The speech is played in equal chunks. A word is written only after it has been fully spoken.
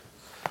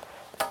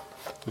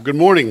Well, good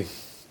morning.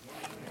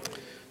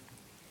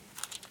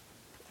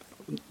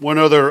 One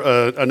other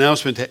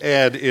announcement to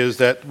add is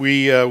that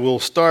we will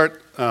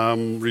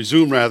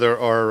resume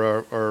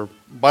our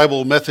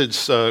Bible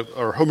methods,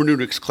 our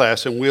hermeneutics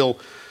class, and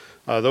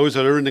those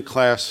that are in the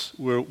class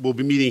will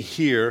be meeting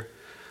here,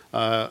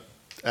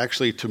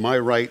 actually to my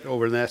right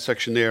over in that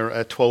section there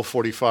at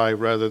 12:45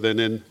 rather than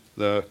in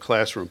the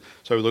classroom.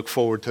 So we look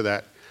forward to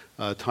that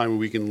time where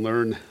we can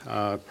learn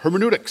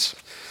hermeneutics,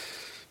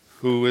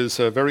 who is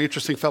a very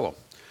interesting fellow.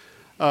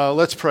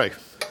 Let's pray.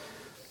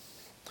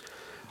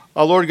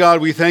 Lord God,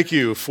 we thank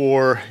you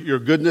for your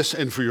goodness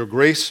and for your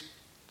grace.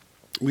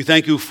 We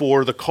thank you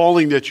for the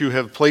calling that you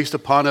have placed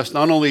upon us,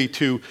 not only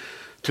to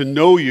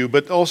know you,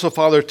 but also,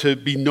 Father, to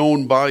be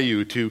known by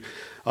you, to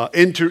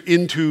enter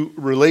into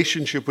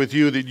relationship with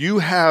you, that you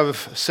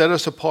have set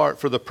us apart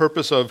for the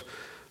purpose of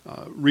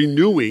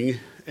renewing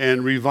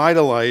and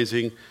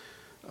revitalizing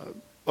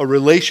a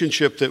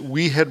relationship that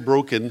we had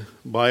broken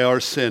by our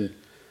sin.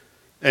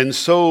 And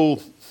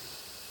so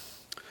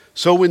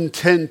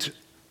intent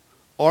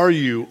are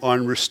you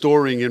on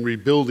restoring and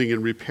rebuilding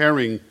and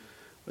repairing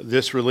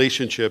this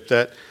relationship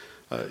that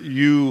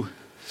you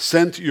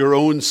sent your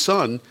own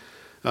Son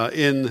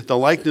in the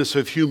likeness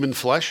of human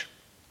flesh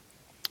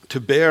to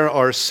bear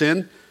our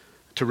sin,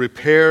 to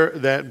repair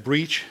that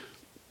breach,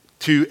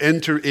 to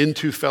enter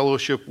into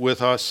fellowship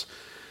with us,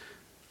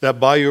 that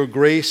by your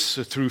grace,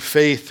 through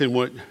faith in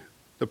what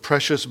the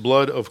precious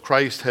blood of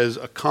Christ has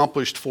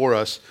accomplished for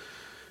us,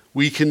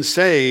 we can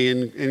say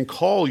and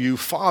call you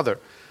Father.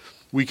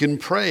 We can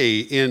pray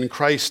in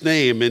Christ's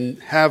name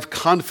and have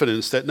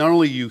confidence that not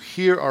only you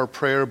hear our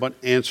prayer, but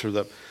answer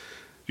them.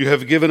 You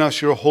have given us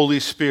your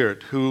Holy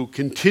Spirit, who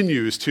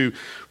continues to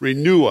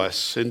renew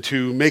us and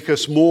to make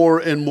us more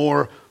and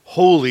more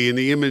holy in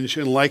the image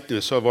and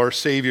likeness of our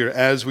Savior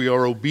as we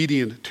are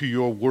obedient to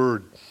your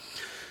word.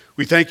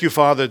 We thank you,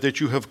 Father,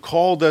 that you have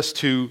called us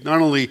to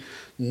not only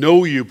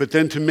know you, but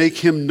then to make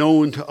him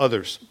known to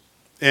others.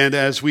 And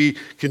as we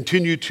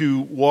continue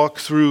to walk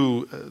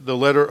through the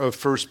letter of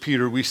 1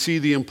 Peter, we see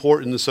the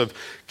importance of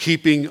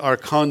keeping our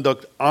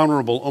conduct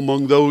honorable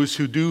among those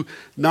who do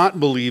not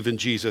believe in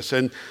Jesus.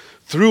 And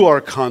through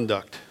our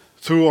conduct,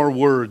 through our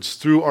words,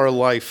 through our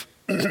life,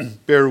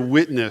 bear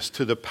witness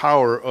to the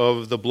power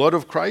of the blood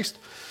of Christ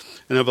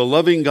and of a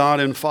loving God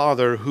and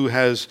Father who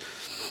has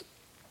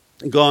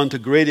gone to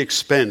great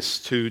expense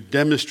to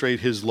demonstrate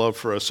his love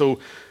for us. So,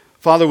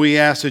 Father, we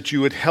ask that you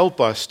would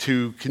help us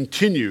to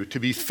continue to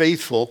be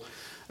faithful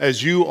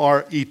as you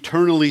are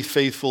eternally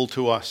faithful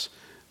to us,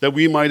 that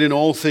we might in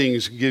all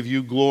things give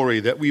you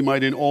glory, that we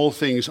might in all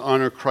things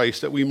honor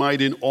Christ, that we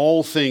might in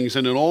all things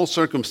and in all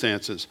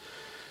circumstances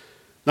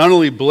not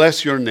only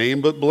bless your name,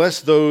 but bless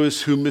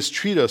those who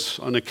mistreat us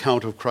on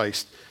account of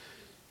Christ,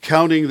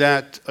 counting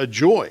that a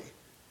joy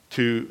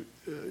to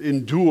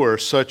endure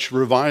such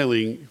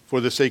reviling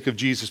for the sake of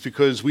Jesus,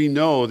 because we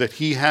know that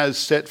he has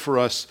set for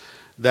us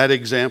that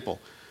example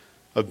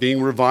of being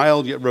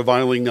reviled yet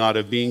reviling not,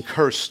 of being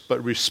cursed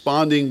but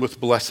responding with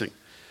blessing,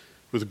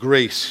 with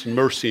grace,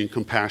 mercy, and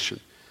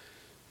compassion.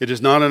 It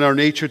is not in our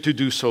nature to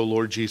do so,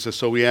 Lord Jesus,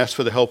 so we ask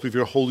for the help of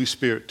your Holy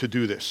Spirit to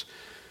do this.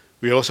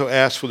 We also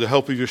ask for the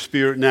help of your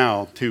Spirit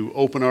now to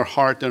open our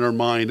heart and our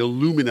mind,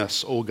 illumine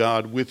us, O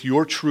God, with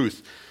your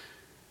truth,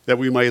 that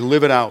we might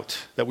live it out,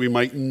 that we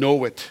might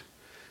know it,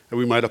 that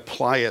we might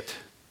apply it,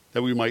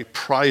 that we might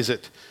prize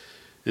it,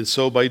 and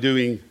so by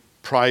doing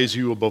prize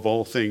you above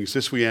all things.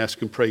 This we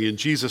ask and pray in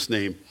Jesus'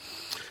 name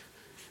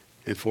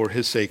and for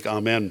his sake.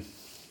 Amen.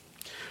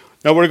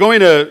 Now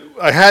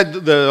I had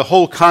the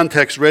whole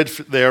context read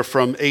there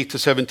from 8 to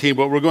 17,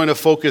 but we're going to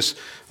focus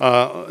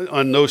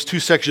on those two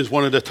sections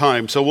one at a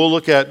time. So we'll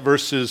look at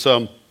verses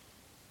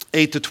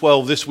 8 to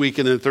 12 this week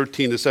and then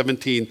 13 to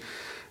 17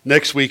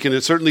 next week. And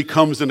it certainly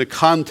comes in the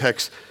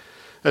context,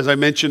 as I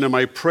mentioned in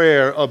my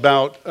prayer,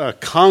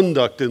 about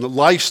conduct and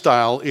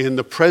lifestyle in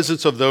the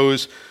presence of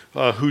those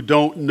who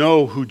don't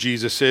know who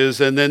Jesus is.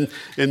 And then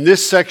in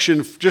this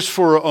section, just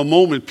for a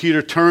moment,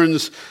 Peter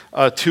turns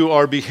to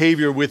our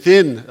behavior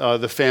within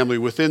the family,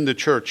 within the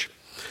church.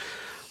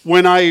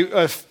 When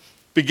I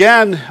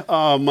began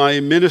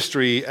my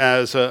ministry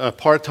as a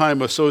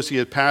part-time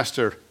associate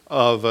pastor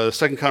of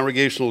Second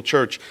Congregational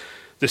Church,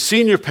 the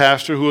senior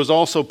pastor, who was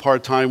also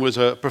part-time, was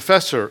a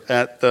professor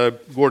at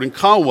Gordon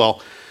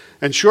Conwell.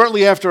 And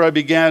shortly after I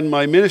began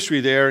my ministry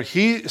there,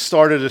 he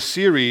started a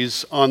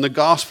series on the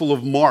Gospel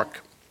of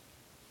Mark.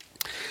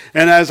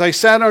 And as I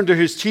sat under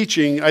his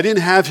teaching, I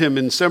didn't have him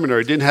in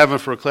seminary. I didn't have him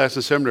for a class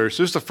in seminary.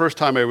 So this is the first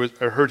time I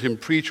heard him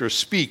preach or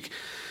speak.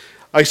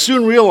 I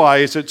soon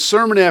realized that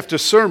sermon after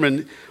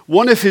sermon,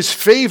 one of his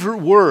favorite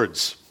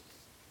words,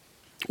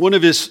 one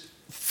of his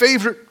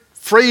favorite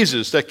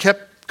phrases that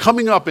kept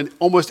coming up in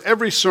almost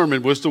every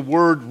sermon was the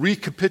word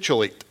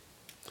recapitulate.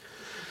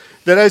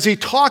 That as he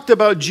talked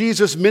about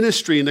Jesus'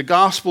 ministry in the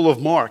Gospel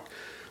of Mark,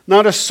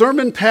 not a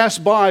sermon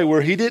passed by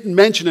where he didn't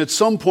mention at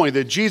some point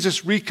that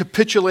Jesus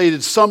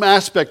recapitulated some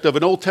aspect of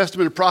an Old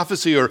Testament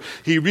prophecy, or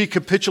he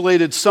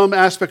recapitulated some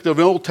aspect of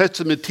an Old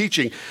Testament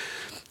teaching.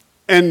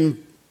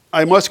 And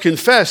I must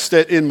confess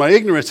that in my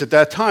ignorance at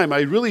that time,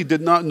 I really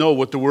did not know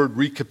what the word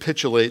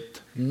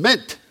recapitulate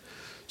meant.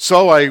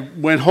 So I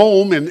went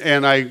home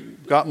and I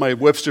got my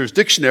Webster's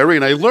dictionary,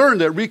 and I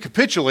learned that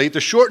recapitulate, the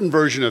shortened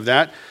version of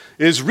that,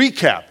 is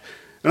recap.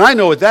 And I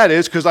know what that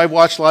is because I've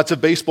watched lots of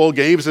baseball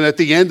games, and at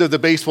the end of the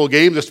baseball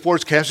game, the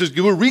sportscasters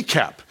give a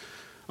recap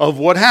of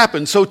what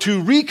happened. So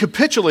to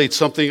recapitulate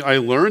something, I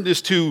learned,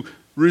 is to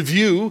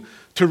review,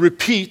 to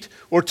repeat,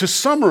 or to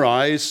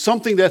summarize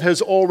something that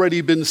has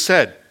already been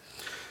said.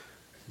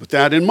 With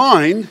that in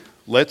mind,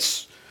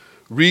 let's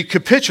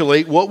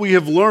recapitulate what we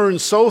have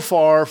learned so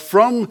far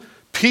from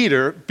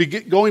Peter,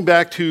 going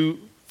back to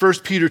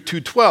 1 Peter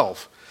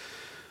 2:12.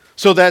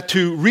 So that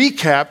to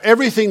recap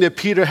everything that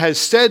Peter has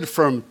said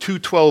from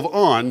 2:12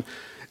 on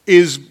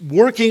is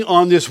working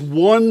on this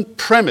one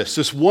premise,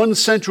 this one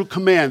central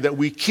command, that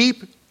we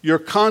keep your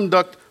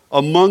conduct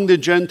among the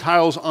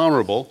Gentiles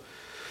honorable,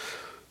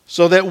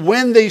 so that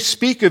when they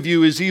speak of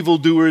you as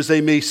evildoers,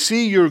 they may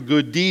see your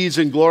good deeds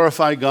and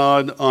glorify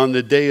God on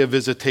the day of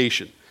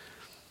visitation.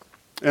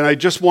 And I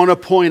just want to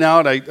point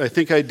out, I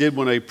think I did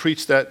when I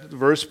preached that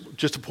verse,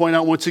 just to point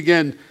out once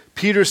again,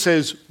 Peter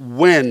says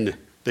when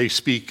they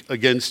speak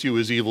against you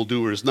as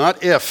evildoers,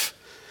 not if.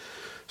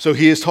 So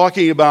he is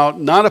talking about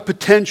not a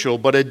potential,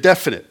 but a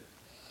definite.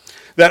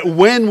 That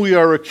when we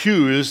are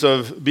accused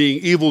of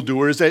being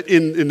evildoers, that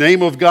in the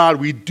name of God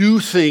we do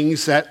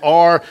things that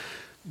are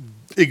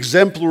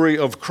exemplary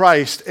of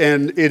Christ,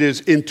 and it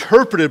is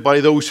interpreted by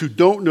those who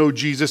don't know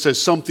Jesus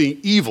as something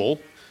evil,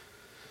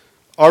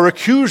 our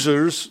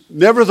accusers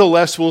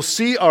nevertheless will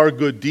see our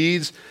good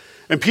deeds,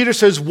 and Peter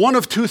says one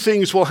of two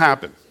things will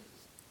happen.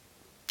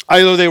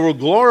 Either they will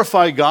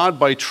glorify God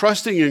by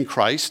trusting in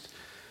Christ,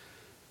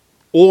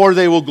 or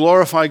they will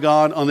glorify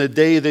God on the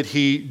day that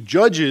he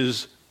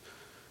judges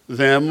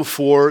them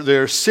for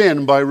their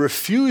sin by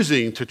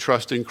refusing to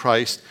trust in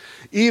Christ,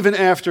 even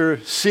after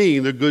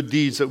seeing the good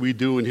deeds that we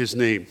do in his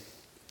name.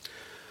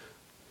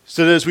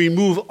 So that as we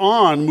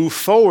move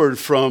forward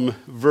from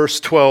verse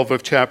 12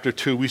 of chapter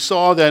 2, we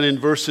saw that in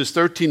verses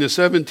 13 to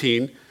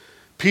 17,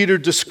 Peter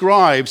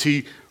describes,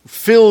 he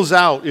fills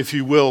out, if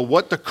you will,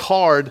 what the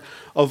card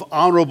of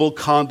honorable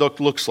conduct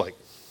looks like.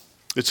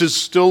 This is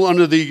still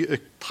under the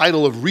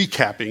title of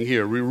recapping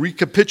here. We're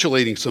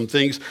recapitulating some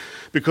things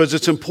because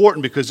it's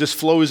important, because this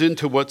flows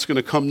into what's going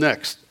to come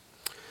next.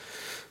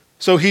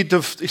 So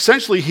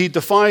essentially he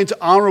defines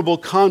honorable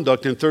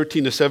conduct in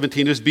 13 to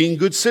 17 as being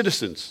good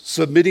citizens,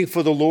 submitting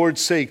for the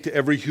Lord's sake to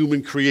every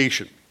human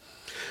creation.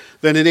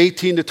 Then in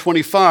 18 to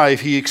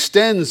 25, he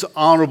extends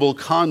honorable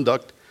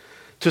conduct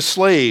to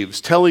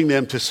slaves, telling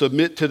them to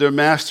submit to their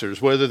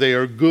masters, whether they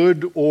are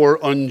good or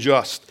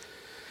unjust.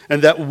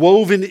 And that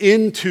woven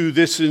into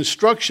this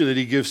instruction that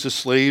he gives to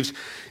slaves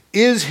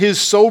is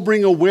his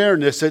sobering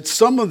awareness that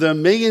some of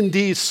them may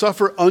indeed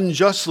suffer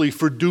unjustly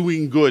for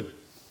doing good.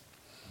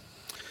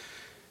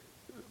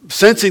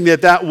 Sensing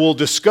that will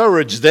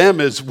discourage them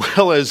as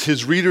well as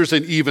his readers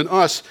and even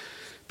us,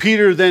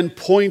 Peter then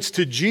points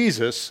to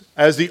Jesus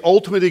as the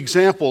ultimate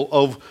example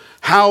of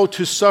how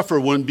to suffer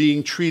when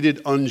being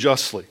treated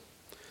unjustly.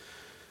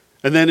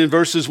 And then in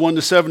verses 1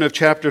 to 7 of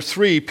chapter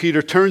 3,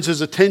 Peter turns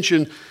his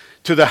attention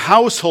to the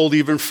household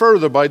even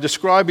further by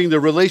describing the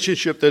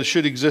relationship that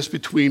should exist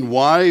between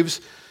wives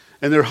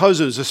and their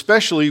husbands,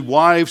 especially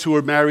wives who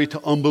are married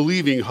to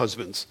unbelieving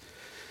husbands.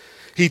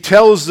 He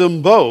tells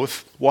them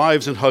both,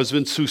 wives and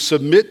husbands, to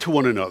submit to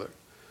one another,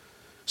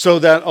 so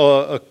that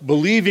a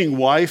believing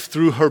wife,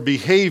 through her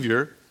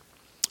behavior,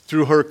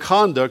 through her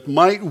conduct,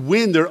 might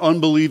win their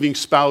unbelieving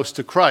spouse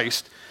to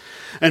Christ.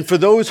 And for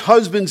those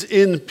husbands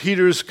in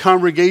Peter's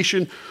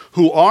congregation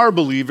who are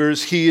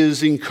believers, he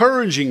is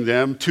encouraging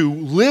them to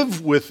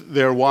live with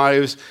their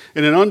wives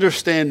in an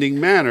understanding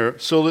manner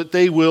so that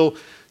they will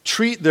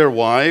treat their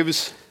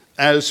wives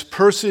as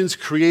persons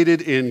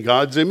created in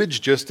God's image,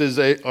 just as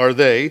they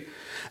are,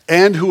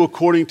 and who,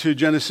 according to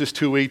Genesis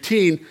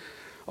 2:18,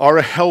 are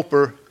a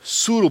helper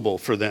suitable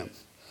for them.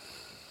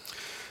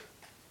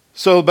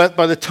 So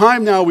by the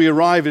time now we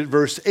arrive at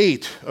verse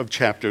 8 of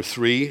chapter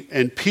 3,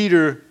 and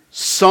Peter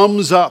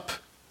sums up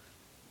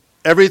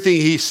everything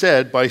he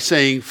said by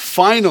saying,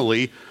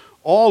 finally,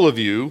 all of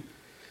you,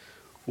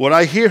 what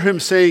I hear him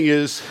saying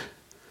is,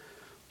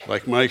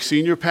 like my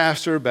senior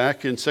pastor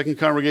back in Second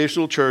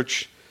Congregational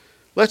Church,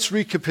 let's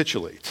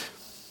recapitulate.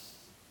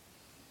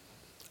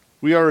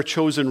 We are a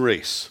chosen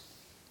race.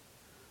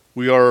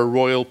 We are a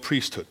royal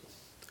priesthood.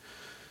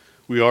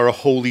 We are a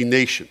holy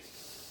nation.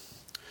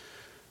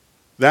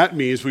 That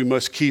means we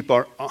must keep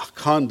our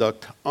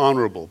conduct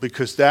honorable,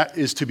 because that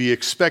is to be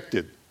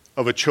expected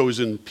of a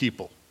chosen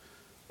people,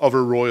 of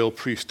a royal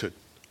priesthood,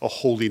 a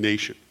holy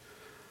nation.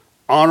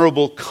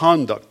 Honorable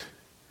conduct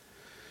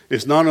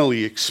is not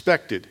only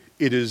expected,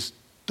 it is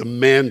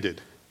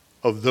demanded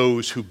of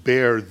those who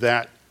bear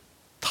that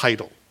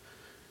title.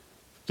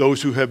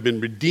 Those who have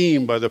been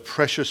redeemed by the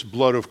precious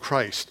blood of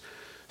Christ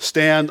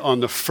stand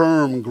on the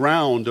firm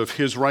ground of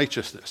his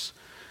righteousness.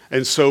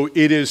 And so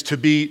it is to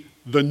be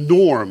the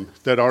norm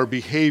that our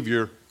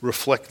behavior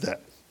reflect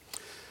that.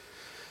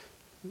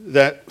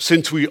 that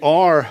since we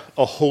are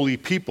a holy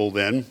people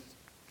then,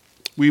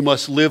 we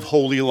must live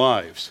holy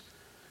lives.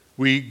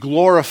 We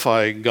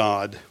glorify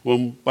God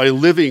by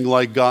living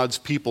like God's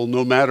people,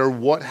 no matter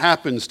what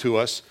happens to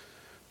us,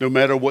 no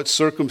matter what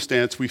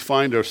circumstance we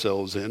find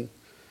ourselves in.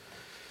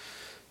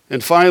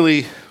 And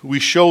finally, we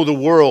show the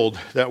world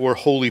that we're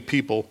holy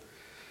people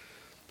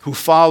who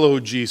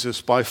follow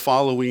Jesus by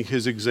following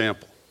his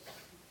example.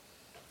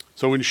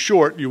 So in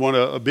short, you want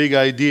a big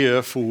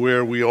idea for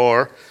where we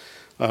are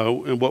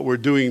and what we're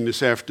doing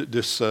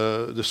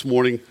this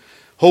morning.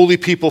 Holy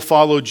people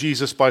follow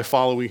Jesus by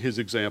following his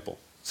example.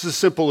 It's as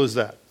simple as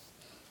that.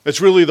 It's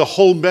really the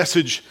whole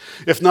message,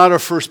 if not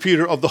of 1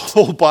 Peter, of the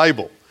whole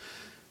Bible.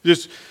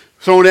 Just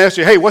someone asks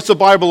you, hey, what's the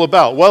Bible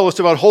about? Well, it's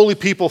about holy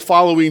people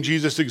following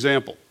Jesus'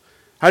 example.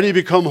 How do you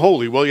become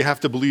holy? Well, you have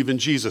to believe in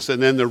Jesus,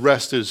 and then the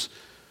rest is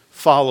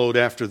followed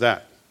after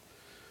that.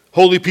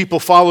 Holy people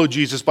follow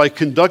Jesus by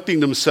conducting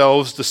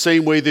themselves the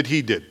same way that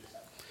he did.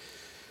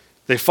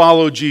 They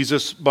follow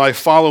Jesus by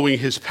following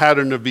his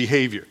pattern of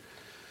behavior.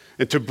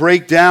 And to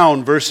break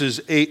down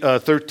verses 8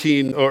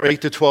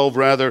 to 12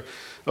 rather,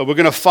 we're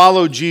going to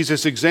follow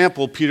Jesus'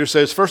 example, Peter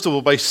says, first of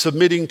all, by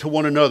submitting to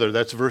one another.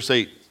 That's verse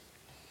 8.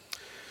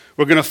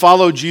 We're going to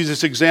follow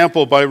Jesus'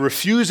 example by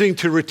refusing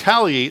to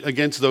retaliate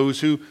against those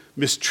who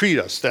mistreat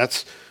us.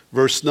 That's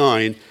verse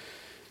 9.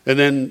 And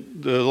then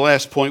the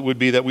last point would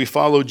be that we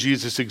follow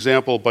Jesus'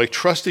 example by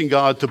trusting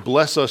God to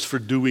bless us for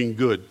doing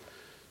good.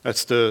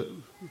 That's the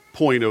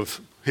point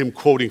of him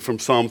quoting from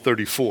Psalm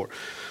 34.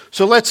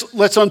 So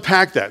let's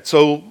unpack that.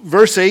 So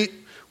verse 8,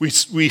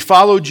 we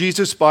follow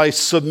Jesus by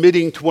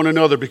submitting to one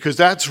another, because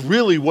that's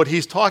really what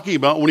he's talking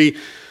about when he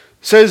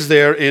says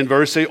there in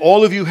verse 8,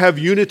 all of you have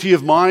unity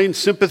of mind,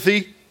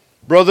 sympathy,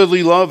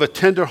 brotherly love, a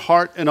tender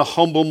heart, and a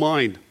humble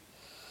mind.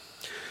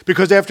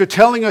 Because after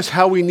telling us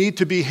how we need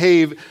to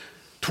behave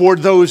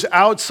toward those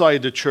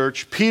outside the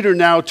church, Peter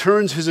now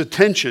turns his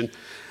attention,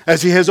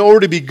 as he has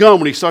already begun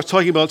when he starts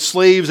talking about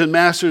slaves and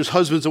masters,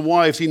 husbands and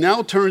wives, he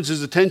now turns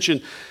his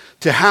attention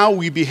to how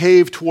we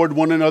behave toward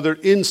one another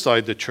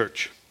inside the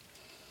church.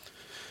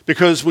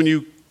 Because when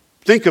you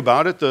think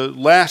about it, the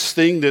last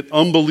thing that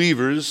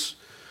unbelievers,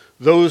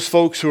 those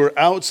folks who are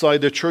outside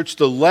the church,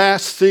 the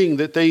last thing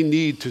that they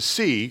need to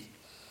see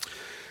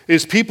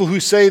is people who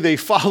say they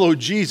follow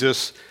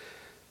Jesus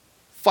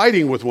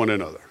fighting with one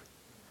another.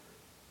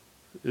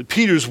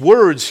 Peter's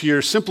words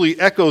here simply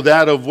echo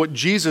that of what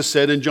Jesus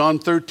said in John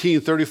 13,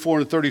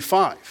 34 and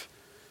 35.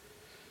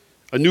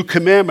 A new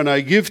commandment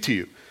I give to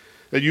you,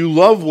 that you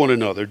love one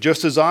another,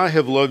 just as I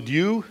have loved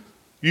you,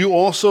 you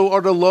also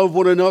are to love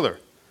one another.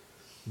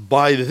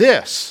 By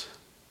this,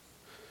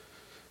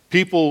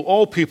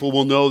 all people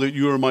will know that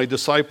you are my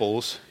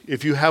disciples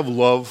if you have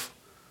love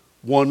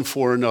one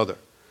for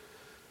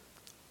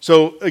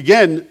So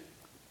again,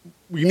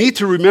 we need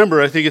to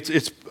remember, I think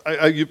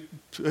I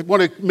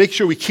want to make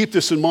sure we keep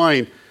this in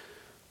mind.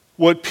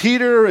 What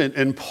Peter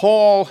and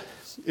Paul,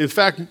 in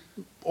fact,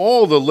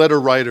 all the letter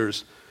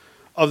writers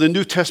of the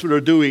New Testament are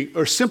doing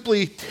are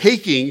simply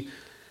taking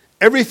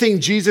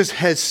everything Jesus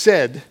has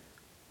said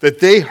that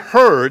they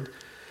heard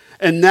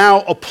and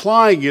now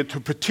applying it to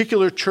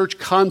particular church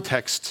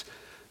contexts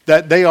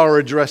that they are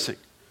addressing.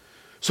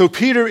 So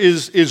Peter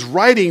is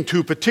writing to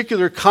a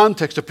particular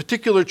context, a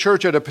particular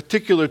church at a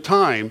particular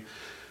time,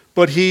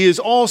 but he is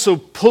also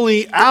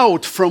pulling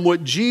out from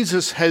what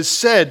Jesus has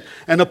said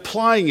and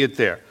applying it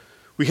there.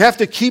 We have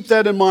to keep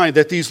that in mind,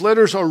 that these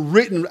letters are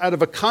written out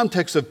of a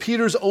context of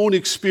Peter's own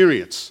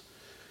experience.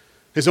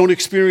 His own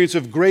experience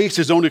of grace,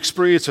 his own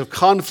experience of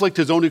conflict,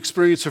 his own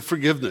experience of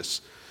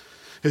forgiveness,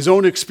 his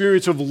own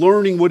experience of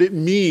learning what it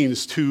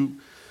means to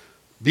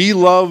be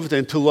loved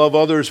and to love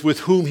others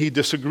with whom he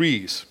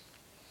disagrees.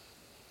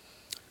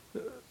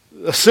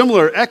 A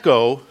similar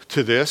echo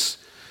to this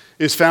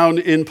is found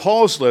in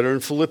Paul's letter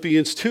in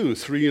Philippians 2,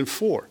 3 and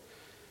 4.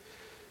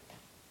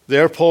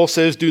 There Paul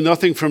says, do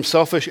nothing from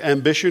selfish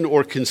ambition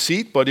or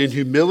conceit, but in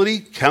humility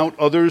count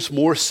others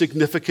more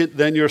significant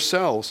than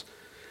yourselves.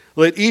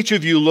 Let each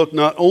of you look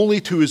not only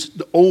to his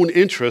own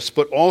interests,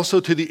 but also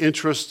to the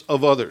interests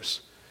of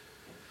others.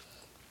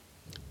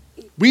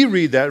 We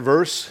read that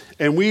verse,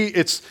 and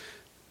it's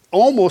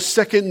almost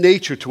second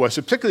nature to us,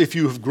 particularly if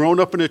you have grown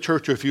up in a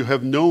church or if you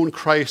have known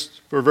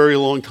Christ for a very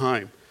long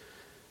time.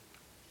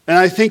 And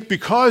I think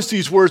because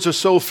these words are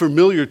so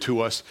familiar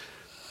to us,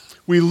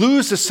 we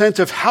lose the sense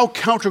of how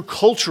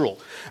countercultural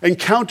and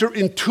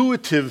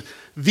counterintuitive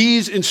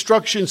these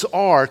instructions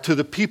are to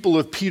the people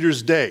of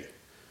Peter's day.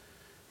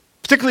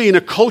 Particularly in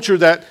a culture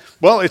that,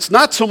 well, it's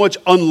not so much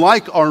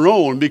unlike our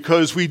own,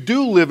 because we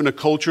do live in a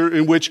culture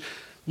in which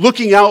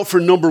looking out for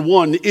number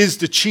one is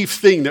the chief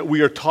thing that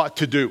we are taught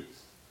to do.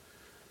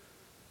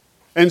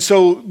 And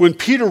so when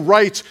Peter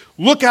writes,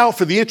 look out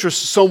for the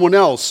interests of someone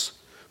else,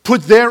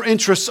 put their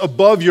interests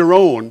above your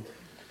own.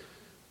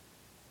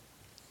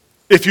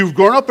 If you've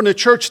grown up in a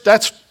church,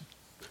 that's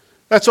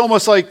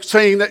almost like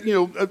saying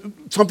that,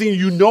 something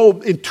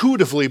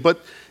intuitively,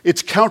 but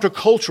it's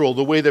countercultural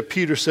the way that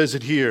Peter says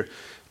it here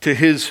to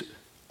his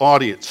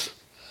audience.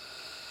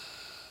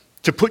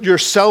 to put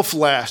yourself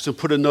last and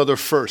put another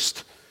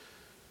first.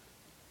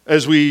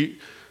 As we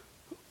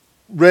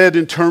read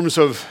in terms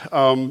of,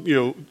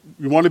 you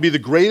want to be the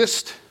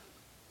greatest,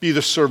 be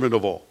the servant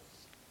of all.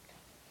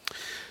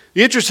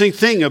 The interesting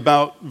thing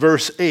about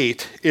verse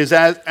 8 is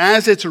that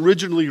as it's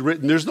originally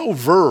written, there's no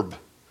verb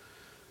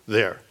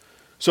there.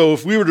 So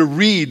if we were to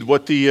read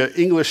what the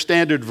English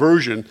Standard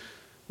Version,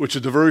 which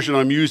is the version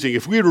I'm using,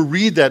 if we were to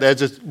read that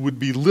as it would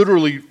be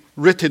literally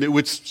written, it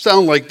would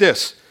sound like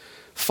this.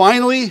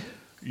 Finally,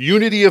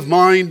 unity of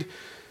mind,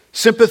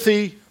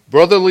 sympathy,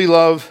 brotherly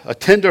love, a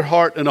tender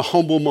heart, and a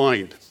humble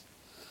mind.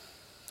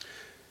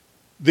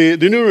 The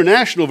New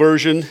International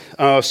Version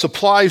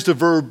supplies the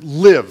verb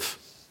live.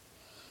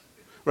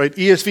 Right?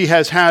 ESV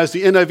has,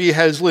 the NIV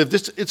has lived.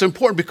 It's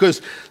important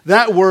because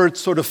that word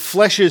sort of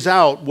fleshes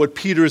out what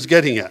Peter is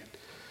getting at.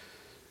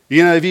 The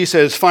NIV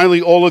says,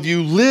 finally, all of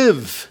you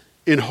live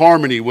in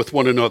harmony with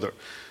one another.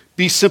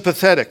 Be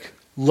sympathetic.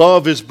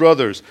 Love as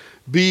brothers.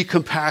 Be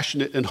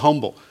compassionate and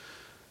humble.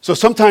 So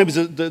sometimes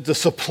the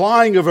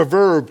supplying of a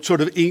verb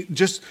sort of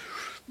just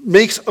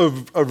makes a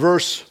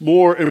verse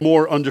more and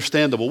more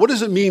understandable. What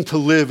does it mean to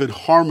live in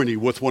harmony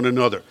with one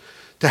another?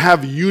 To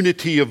have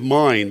unity of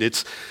mind.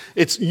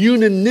 It's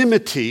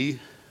unanimity,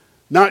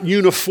 not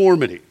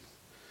uniformity.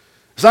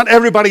 It's not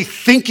everybody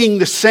thinking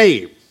the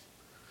same.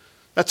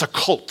 That's a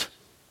cult.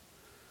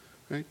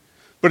 Right?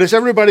 But it's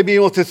everybody being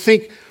able to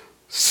think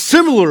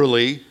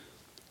similarly,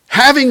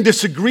 having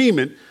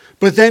disagreement,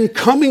 but then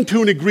coming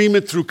to an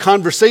agreement through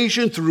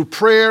conversation, through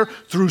prayer,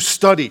 through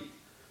study,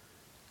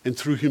 and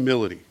through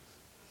humility.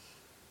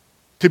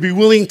 To be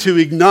willing to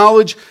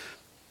acknowledge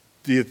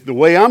the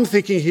way I'm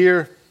thinking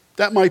here,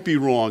 that might be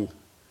wrong.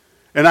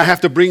 And I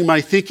have to bring my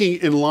thinking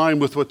in line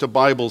with what the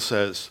Bible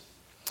says.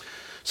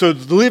 So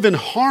to live in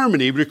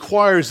harmony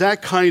requires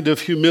that kind of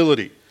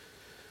humility.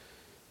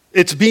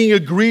 It's being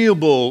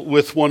agreeable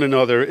with one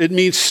another. It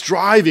means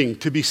striving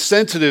to be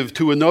sensitive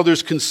to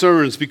another's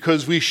concerns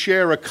because we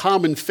share a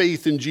common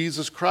faith in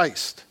Jesus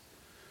Christ.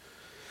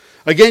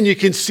 Again, you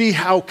can see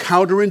how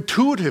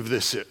counterintuitive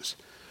this is,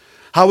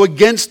 how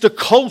against the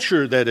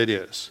culture that it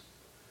is.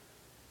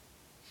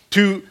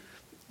 To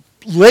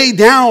lay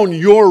down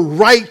your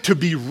right to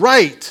be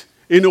right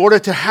in order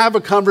to have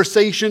a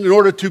conversation, in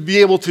order to be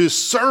able to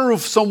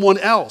serve someone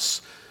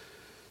else,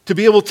 to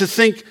be able to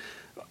think,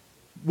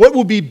 what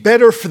will be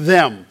better for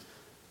them?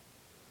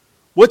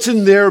 What's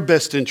in their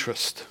best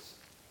interest?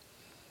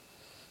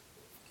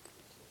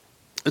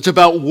 It's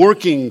about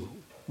working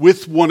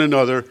with one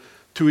another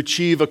to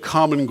achieve a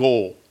common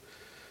goal,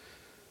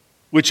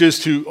 which is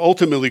to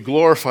ultimately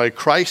glorify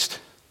Christ,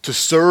 to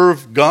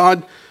serve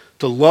God,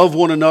 to love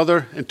one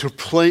another, and to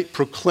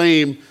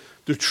proclaim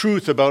the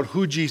truth about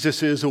who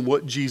Jesus is and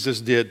what Jesus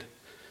did.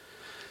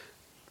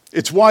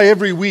 It's why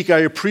every week I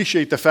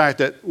appreciate the fact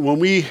that when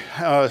we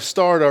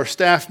start our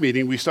staff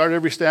meeting, we start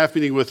every staff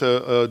meeting with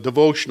a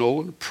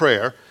devotional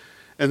prayer,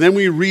 and then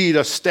we read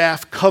a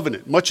staff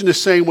covenant, much in the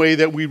same way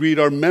that we read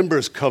our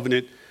members'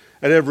 covenant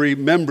at every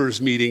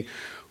members' meeting.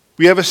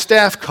 We have a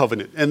staff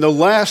covenant, and the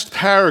last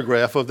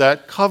paragraph of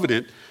that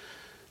covenant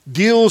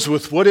deals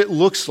with what it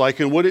looks like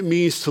and what it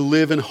means to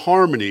live in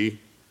harmony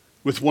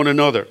with one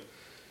another.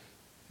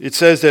 It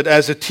says that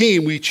as a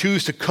team, we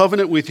choose to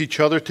covenant with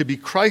each other to be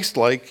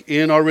Christ-like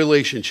in our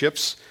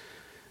relationships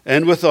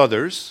and with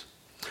others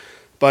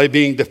by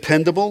being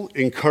dependable,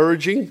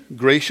 encouraging,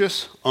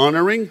 gracious,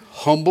 honoring,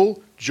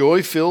 humble,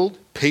 joy-filled,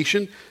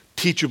 patient,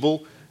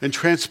 teachable, and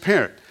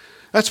transparent.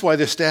 That's why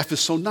the staff is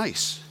so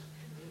nice.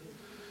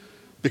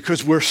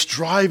 Because we're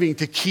striving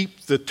to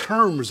keep the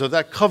terms of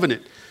that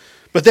covenant.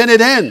 But then it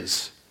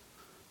ends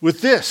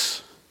with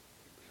this.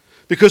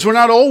 Because we're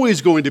not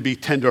always going to be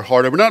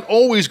tender-hearted. We're not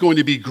always going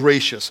to be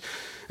gracious.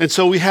 And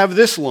so we have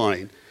this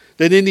line,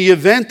 that in the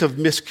event of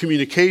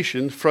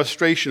miscommunication,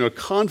 frustration, or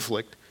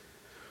conflict,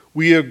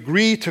 we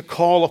agree to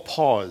call a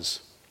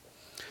pause,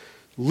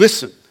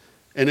 listen,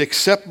 and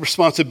accept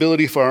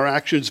responsibility for our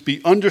actions,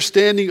 be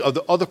understanding of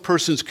the other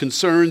person's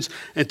concerns,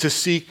 and to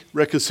seek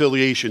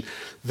reconciliation.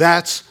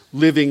 That's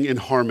living in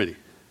harmony.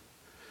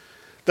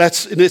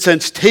 That's, in a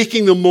sense,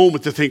 taking the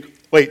moment to think,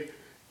 wait,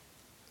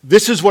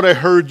 this is what I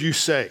heard you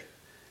say.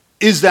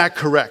 Is that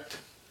correct?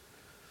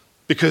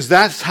 Because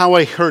that's how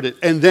I heard it.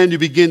 And then you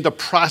begin the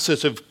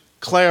process of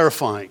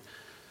clarifying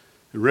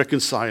and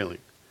reconciling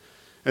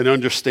and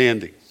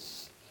understanding.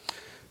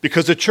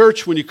 Because the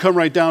church, when you come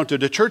right down to it,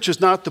 the church is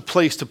not the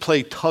place to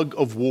play tug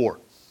of war.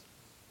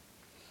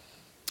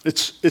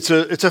 It's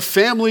a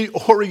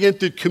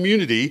family-oriented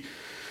community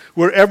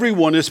where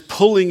everyone is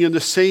pulling in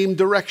the same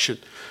direction,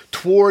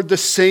 toward the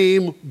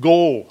same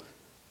goal.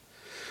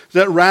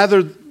 That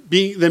rather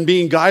than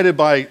being guided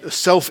by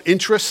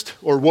self-interest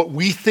or what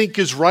we think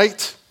is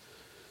right,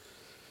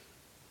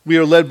 we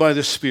are led by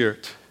the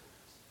Spirit.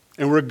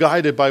 And we're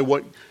guided by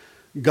what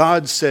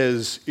God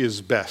says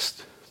is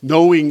best.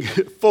 Knowing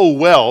full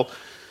well,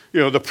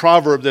 the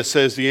proverb that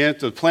says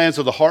the plans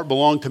of the heart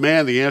belong to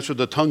man, the answer of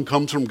the tongue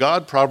comes from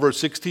God,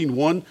 Proverbs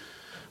 16:1.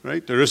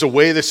 Right? There is a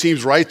way that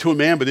seems right to a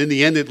man, but in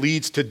the end it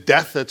leads to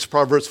death. That's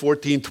Proverbs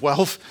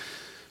 14:12.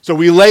 So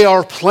we lay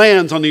our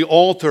plans on the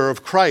altar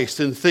of Christ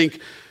and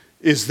think,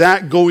 is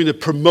that going to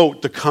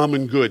promote the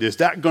common good? Is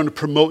that going to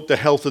promote the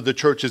health of the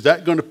church? Is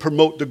that going to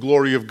promote the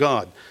glory of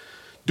God?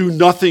 Do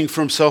nothing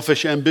from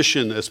selfish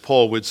ambition, as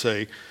Paul would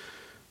say,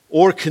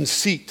 or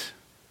conceit,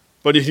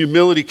 but in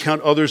humility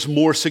count others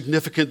more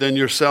significant than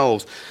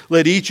yourselves.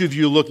 Let each of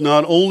you look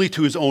not only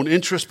to his own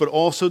interest, but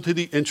also to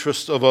the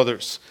interests of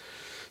others.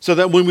 So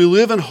that when we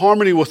live in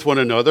harmony with one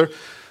another,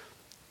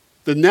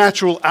 the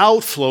natural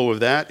outflow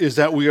of that is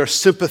that we are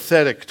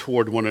sympathetic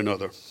toward one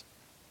another.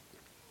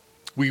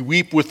 We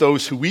weep with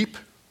those who weep.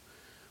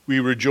 We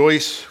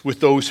rejoice with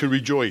those who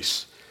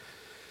rejoice.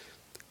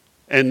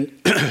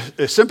 And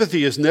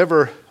sympathy is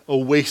never a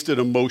wasted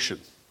emotion.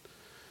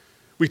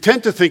 We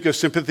tend to think of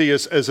sympathy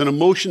as an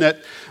emotion that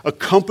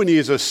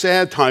accompanies a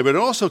sad time, but it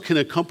also can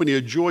accompany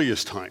a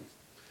joyous time.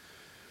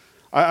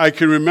 I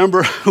can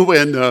remember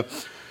when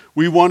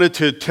we wanted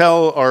to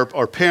tell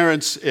our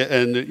parents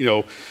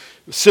and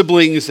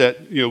siblings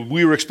that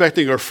we were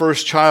expecting our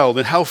first child,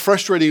 and how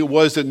frustrating it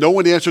was that no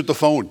one answered the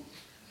phone.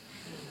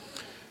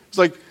 It's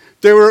like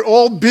they were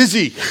all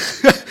busy.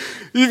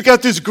 You've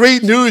got this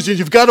great news, and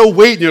you've got to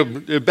wait.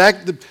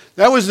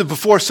 That was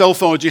before cell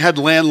phones. You had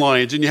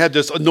landlines, and you had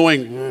this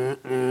annoying,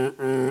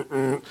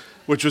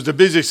 which was the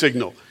busy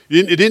signal.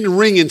 It didn't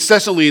ring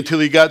incessantly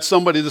until you got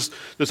somebody,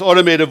 this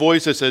automated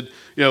voice that said,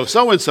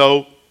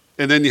 so-and-so,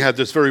 and then you had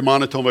this very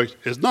monotone voice,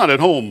 is not at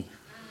home.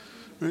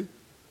 Right?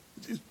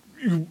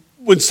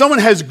 When someone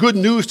has good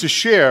news to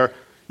share,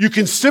 you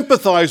can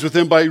sympathize with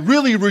them by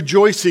really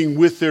rejoicing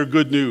with their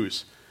good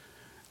news.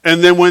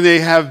 And then when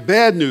they have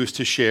bad news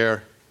to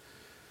share,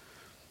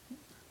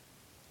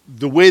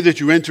 the way that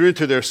you enter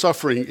into their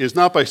suffering is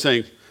not by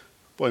saying,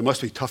 boy, it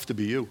must be tough to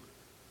be you.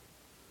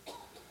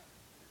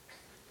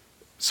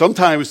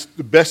 Sometimes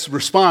the best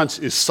response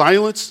is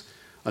silence,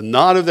 a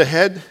nod of the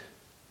head,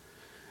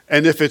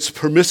 and if it's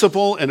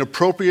permissible and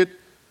appropriate,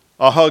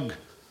 a hug,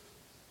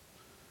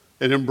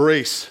 an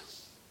embrace.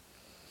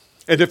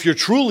 And if you're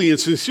truly and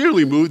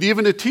sincerely moved,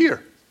 even a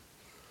tear.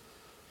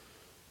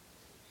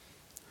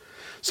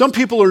 Some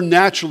people are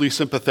naturally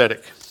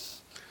sympathetic.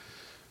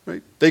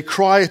 Right? They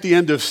cry at the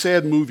end of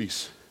sad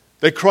movies.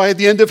 They cry at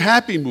the end of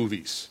happy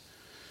movies.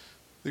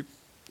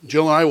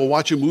 Jill and I will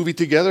watch a movie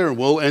together, and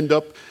we'll end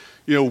up,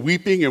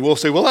 weeping, and we'll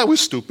say, well, that was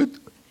stupid.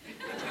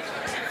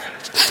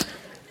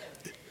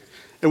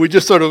 And we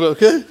just sort of,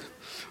 okay.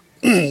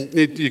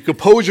 You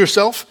compose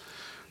yourself.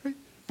 Right?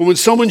 But when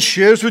someone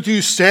shares with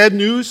you sad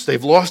news,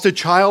 they've lost a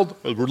child,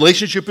 a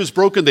relationship is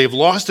broken, they've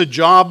lost a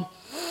job,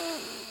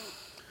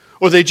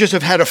 or they just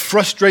have had a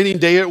frustrating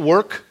day at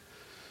work,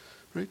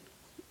 right?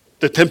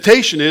 The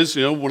temptation is,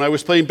 when I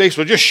was playing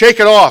baseball, just shake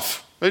it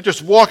off. Right?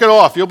 Just walk it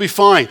off. You'll be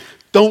fine.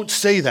 Don't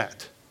say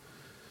that.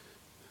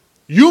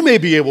 You may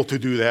be able to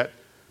do that,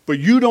 but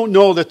you don't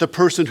know that the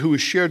person who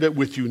has shared it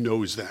with you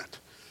knows that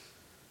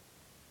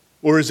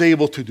or is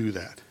able to do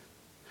that.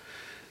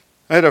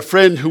 I had a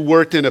friend who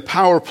worked in a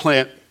power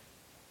plant,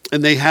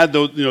 and they had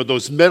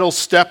those metal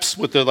steps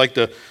with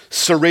the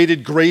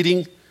serrated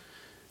grating.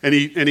 And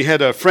he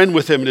had a friend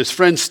with him, and his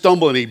friend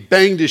stumbled, and he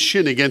banged his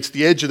shin against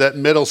the edge of that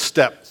metal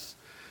step.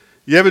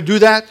 You ever do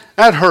that?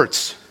 That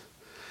hurts.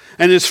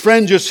 And his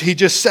friend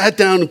just sat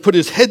down and put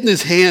his head in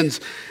his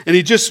hands, and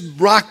he just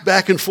rocked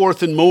back and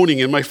forth and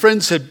moaning. And my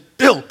friend said,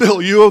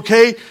 Bill, you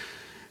okay?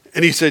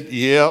 And he said,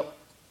 yeah,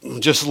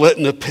 I'm just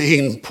letting the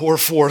pain pour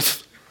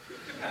forth.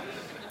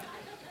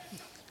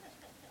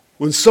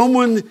 When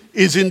someone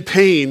is in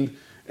pain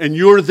and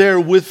you're there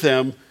with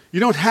them, you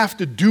don't have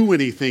to do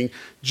anything.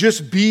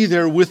 Just be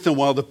there with them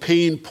while the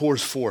pain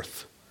pours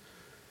forth.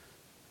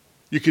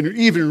 You can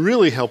even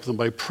really help them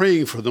by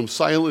praying for them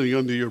silently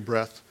under your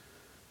breath.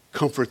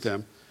 Comfort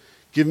them.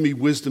 Give me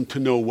wisdom to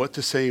know what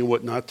to say and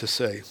what not to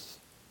say.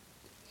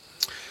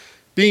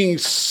 Being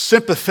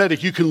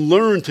sympathetic, you can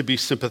learn to be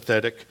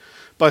sympathetic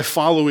by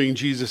following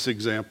Jesus'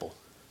 example.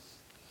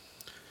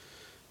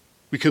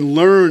 We can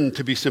learn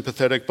to be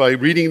sympathetic by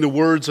reading the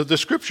words of the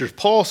Scriptures.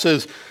 Paul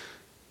says,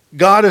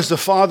 God is the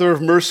Father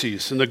of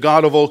mercies and the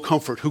God of all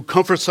comfort, who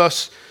comforts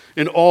us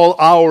in all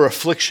our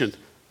affliction,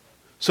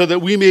 so that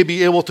we may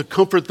be able to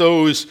comfort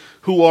those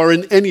who are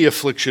in any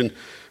affliction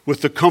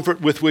with the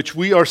comfort with which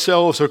we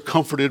ourselves are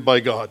comforted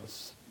by God.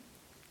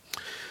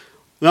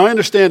 Now I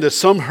understand that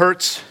some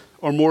hurts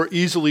are more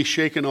easily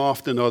shaken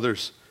off than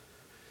others.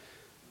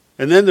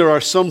 And then there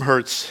are some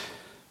hurts,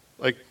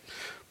 like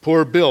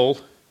poor Bill,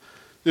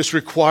 this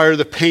require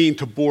the pain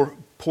to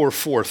pour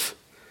forth.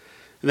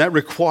 And that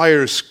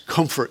requires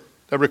comfort.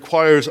 That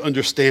requires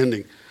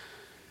understanding.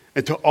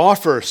 And to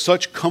offer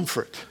such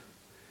comfort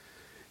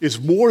is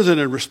more than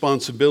a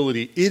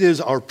responsibility. It is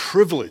our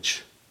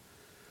privilege.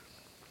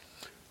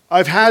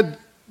 I've had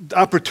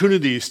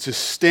opportunities to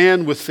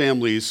stand with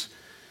families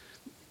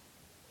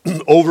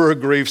over a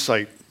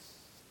gravesite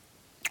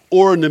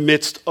or in the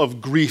midst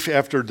of grief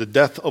after the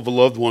death of a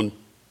loved one,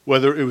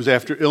 whether it was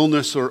after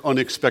illness or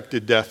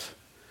unexpected death.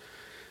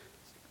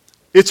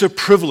 It's a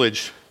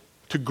privilege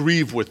to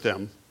grieve with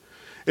them.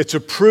 It's a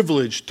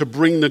privilege to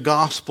bring the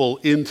gospel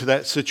into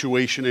that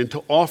situation and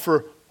to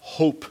offer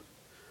hope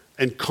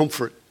and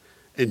comfort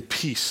and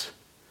peace.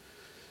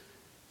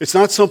 It's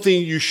not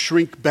something you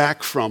shrink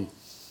back from.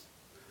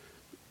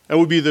 That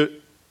would be the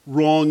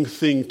wrong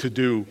thing to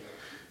do.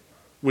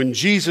 When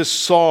Jesus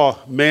saw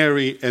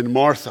Mary and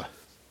Martha,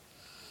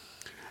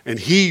 and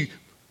he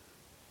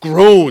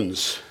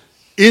groans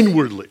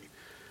inwardly,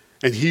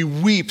 and he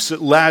weeps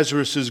at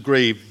Lazarus'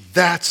 grave,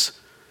 that's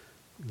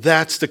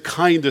the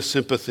kind of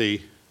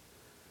sympathy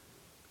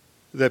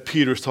that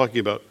Peter's talking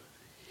about.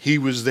 He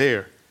was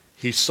there.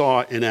 He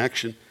saw it in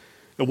action.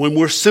 And when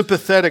we're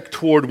sympathetic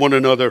toward one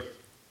another,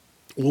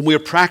 when we're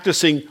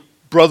practicing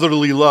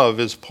brotherly love,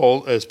 as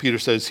Peter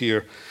says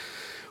here,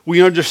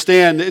 we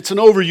understand it's an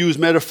overused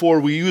metaphor.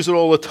 We use it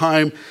all the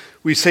time.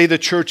 We say the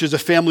church is a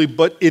family,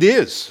 but it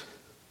is.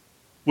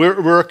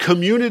 We're a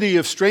community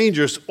of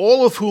strangers,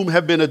 all of whom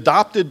have been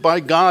adopted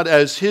by God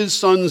as his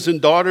sons and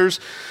daughters,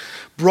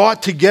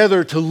 brought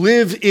together to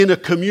live in a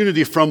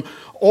community from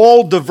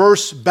all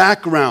diverse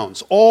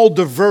backgrounds, all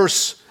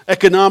diverse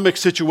economic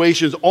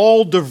situations,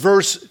 all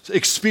diverse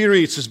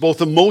experiences,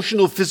 both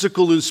emotional,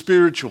 physical, and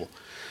spiritual.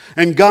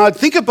 And God,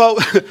 think about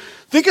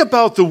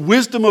the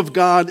wisdom of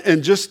God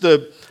and just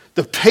the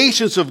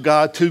patience of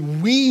God to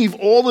weave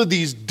all of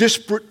these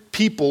disparate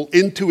people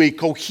into a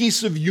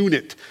cohesive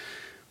unit.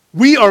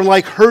 We are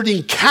like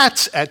herding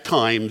cats at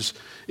times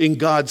in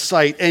God's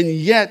sight, and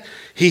yet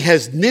he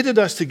has knitted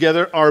us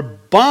together. Our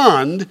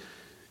bond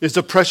is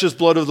the precious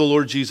blood of the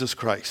Lord Jesus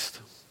Christ.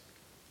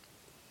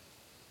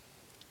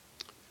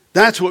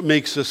 That's what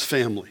makes us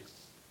family.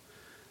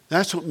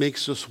 That's what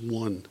makes us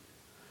one.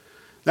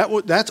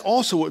 That's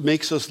also what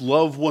makes us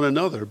love one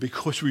another,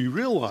 because we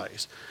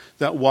realize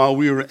that while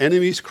we were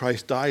enemies,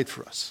 Christ died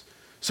for us.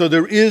 So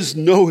there is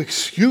no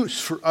excuse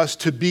for us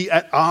to be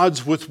at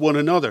odds with one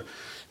another.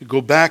 You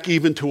go back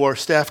even to our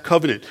staff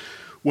covenant.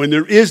 When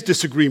there is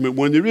disagreement,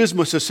 when there is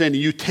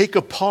misunderstanding, you take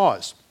a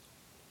pause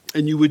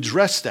and you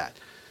address that.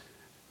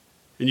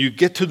 And you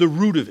get to the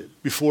root of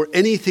it before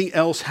anything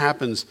else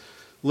happens,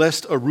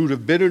 lest a root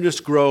of bitterness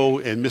grow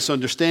and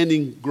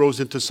misunderstanding grows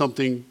into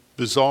something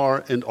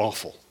bizarre and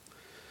awful.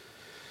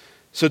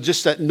 So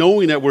just that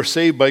knowing that we're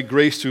saved by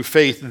grace through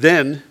faith,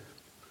 then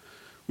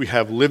we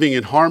have living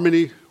in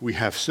harmony, we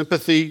have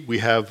sympathy, we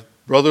have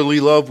brotherly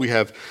love, we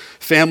have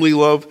family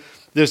love.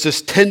 There's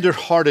this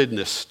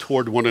tender-heartedness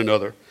toward one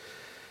another.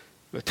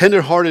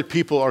 Tender-hearted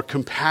people are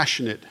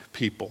compassionate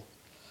people.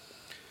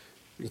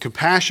 And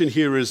compassion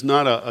here is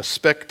not a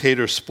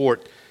spectator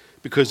sport,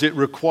 because it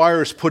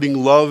requires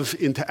putting love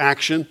into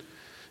action.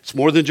 It's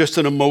more than just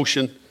an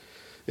emotion.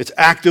 It's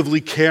actively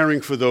caring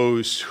for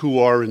those who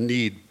are in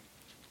need.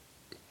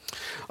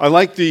 I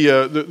like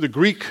the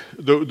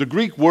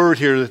Greek word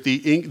here that the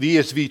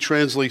ESV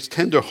translates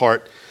tender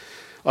heart.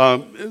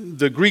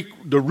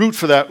 The root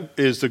for that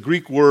is the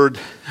Greek word,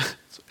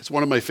 it's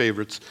one of my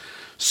favorites,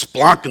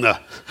 splankna.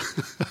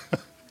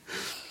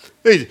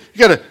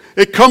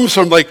 It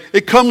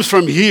comes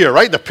from here,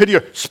 right? The pity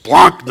of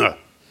splankna.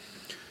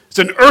 It's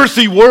an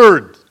earthy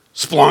word,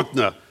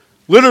 splankna.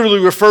 Literally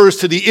refers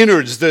to the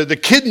innards, the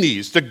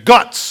kidneys, the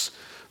guts,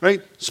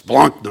 right?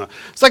 Splankna.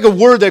 It's like a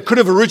word that could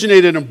have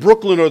originated in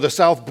Brooklyn or the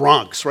South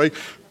Bronx, right?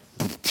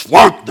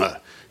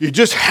 Splankna. You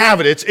just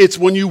have it. It's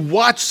when you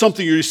watch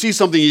something or you see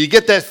something, you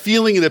get that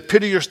feeling in the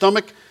pit of your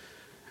stomach,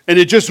 and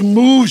it just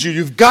moves you.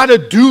 You've got to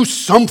do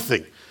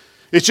something.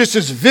 It's just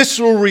this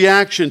visceral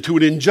reaction to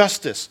an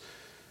injustice,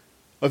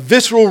 a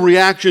visceral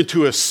reaction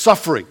to a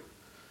suffering,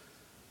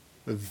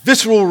 a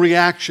visceral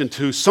reaction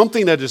to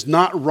something that is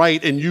not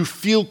right, and you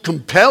feel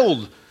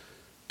compelled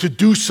to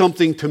do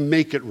something to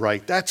make it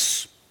right.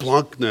 That's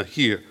splankna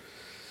here.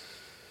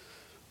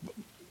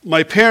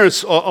 My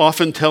parents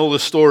often tell the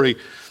story,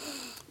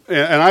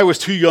 and I was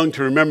too young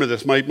to remember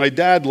this. My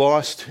dad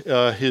lost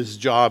his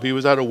job. He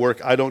was out of work.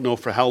 I don't know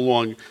for how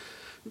long.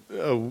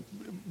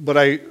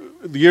 But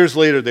years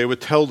later, they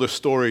would tell the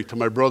story to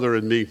my brother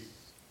and me.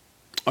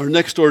 Our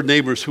next door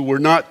neighbors, who were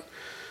not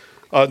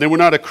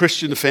a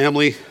Christian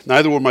family.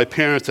 Neither were my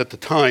parents at the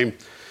time.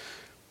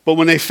 But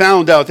when they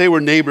found out, they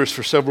were neighbors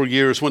for several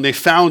years. When they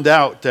found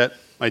out that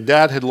my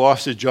dad had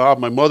lost his job,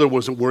 my mother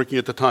wasn't working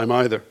at the time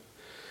either.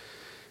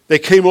 They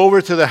came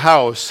over to the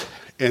house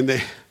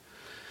and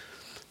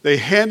they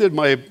handed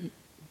my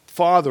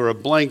father a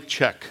blank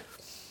check.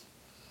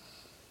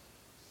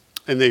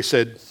 And they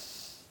said,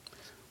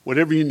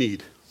 whatever you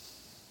need,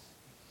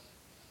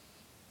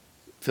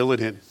 fill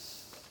it in.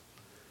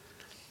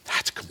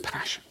 That's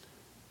compassion.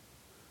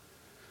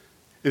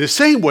 In the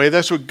same way,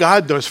 that's what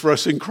God does for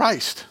us in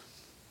Christ.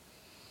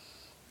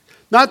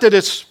 Not that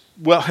it's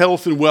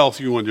health and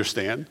wealth, you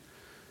understand,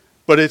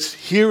 but it's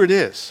here it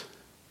is.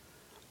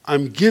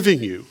 I'm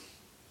giving you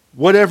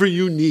whatever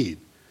you need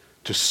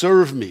to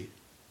serve me,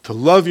 to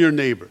love your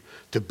neighbor,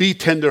 to be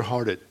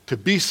tenderhearted, to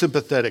be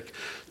sympathetic,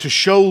 to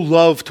show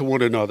love to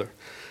one another.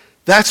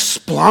 That's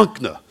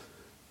splankna.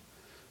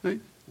 Right?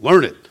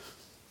 Learn it.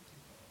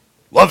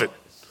 Love it.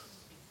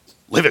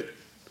 Live it.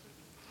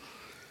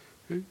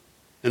 Okay?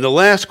 And the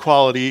last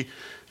quality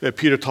that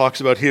Peter talks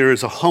about here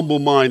is a humble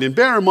mind. And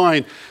bear in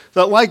mind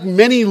that like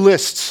many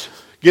lists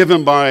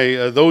given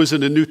by those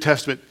in the New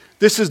Testament,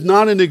 This is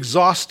not an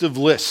exhaustive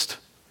list.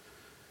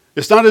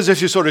 It's not as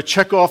if you sort of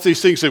check off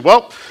these things and say,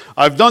 well,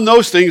 I've done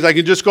those things, I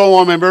can just go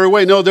on my merry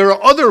way. No, there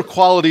are other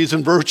qualities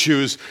and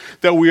virtues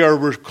that we are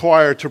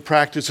required to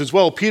practice as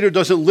well. Peter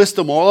doesn't list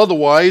them all,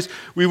 otherwise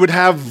we would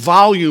have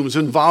volumes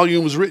and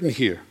volumes written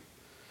here.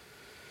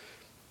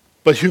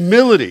 But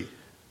humility,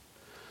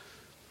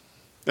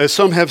 as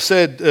some have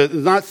said,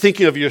 not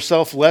thinking of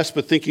yourself less,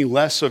 but thinking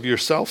less of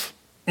yourself,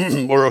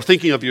 or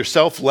thinking of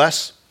yourself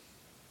less,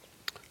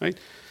 right?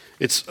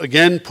 It's,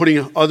 again,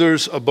 putting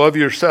others above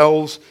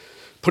yourselves,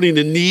 putting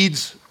the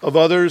needs of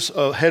others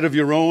ahead of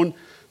your own.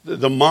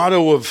 The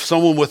motto of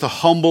someone with a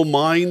humble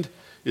mind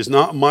is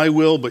not my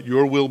will, but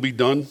your will be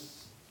done.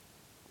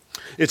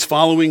 It's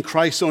following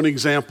Christ's own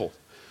example,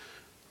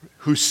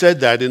 who said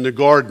that in the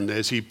garden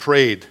as he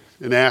prayed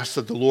and asked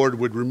that the Lord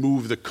would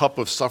remove the cup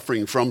of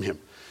suffering from him.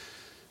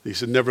 He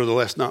said,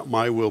 nevertheless, not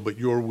my will, but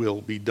your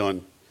will be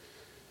done.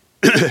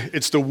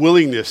 It's the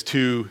willingness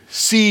to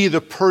see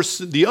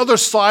the other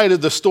side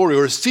of the story,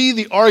 or see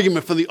the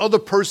argument from the other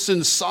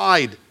person's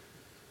side.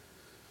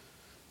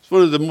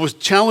 One of the most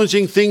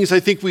challenging things I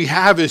think we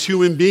have as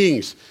human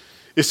beings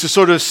is to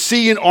sort of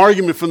see an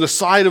argument from the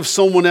side of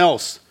someone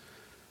else.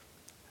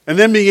 And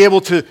then being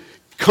able to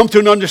come to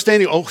an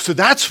understanding, oh, so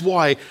that's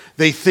why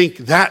they think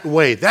that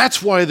way.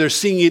 That's why they're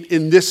seeing it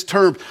in this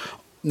term.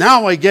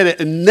 Now I get it.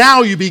 And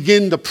now you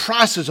begin the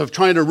process of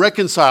trying to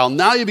reconcile.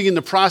 Now you begin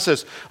the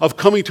process of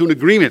coming to an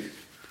agreement.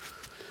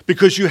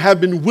 Because you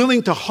have been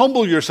willing to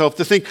humble yourself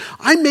to think,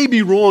 I may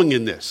be wrong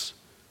in this.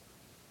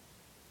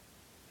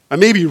 I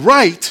may be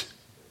right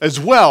as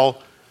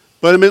well,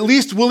 but I'm at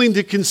least willing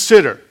to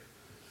consider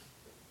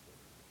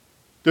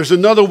there's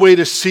another way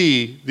to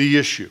see the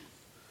issue.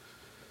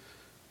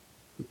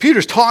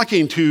 Peter's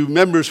talking to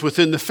members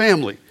within the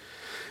family.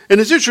 And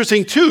it's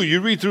interesting, too,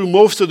 you read through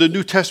most of the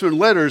New Testament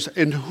letters,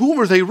 and whom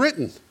are they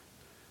written?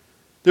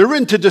 They're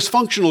written to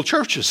dysfunctional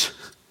churches.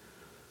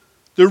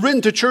 They're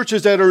written to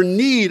churches that are in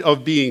need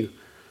of being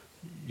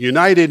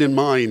united in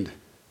mind,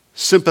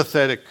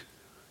 sympathetic,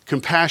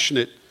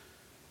 compassionate,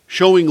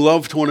 showing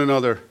love to one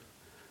another,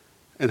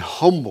 and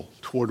humble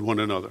toward one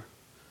another.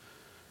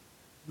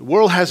 The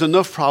world has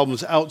enough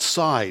problems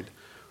outside.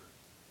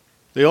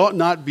 They ought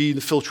not be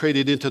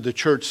infiltrated into the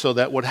church so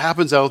that what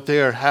happens out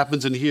there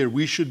happens in here.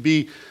 We should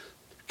be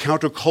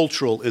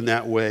countercultural in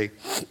that way.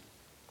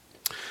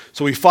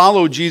 So we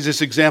follow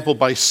Jesus' example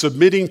by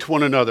submitting to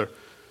one another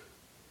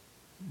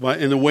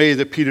in the way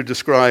that Peter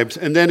describes.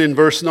 And then in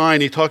verse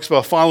 9, he talks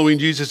about following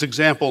Jesus'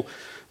 example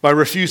by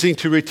refusing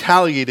to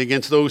retaliate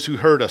against those who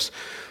hurt us.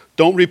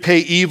 Don't repay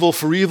evil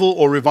for evil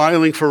or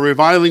reviling for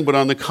reviling, but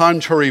on the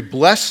contrary,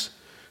 bless,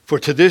 for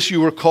to this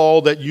you were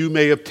called that you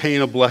may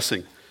obtain a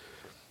blessing.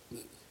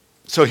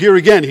 So here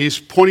again, he's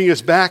pointing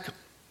us back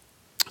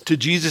to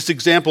Jesus'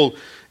 example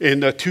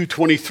in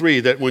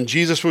 2:23, that when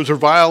Jesus was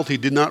reviled, he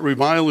did not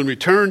revile in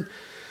return.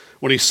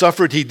 When he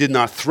suffered, he did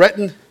not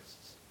threaten,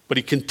 but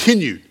he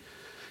continued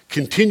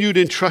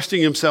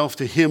entrusting himself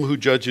to him who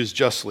judges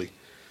justly.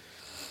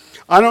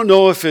 I don't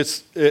know if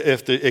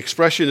the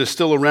expression is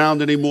still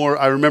around anymore.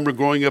 I remember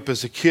growing up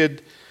as a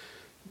kid,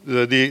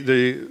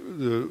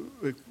 the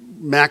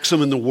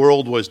maxim in the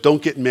world was,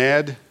 don't get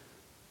mad,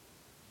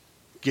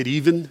 get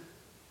even.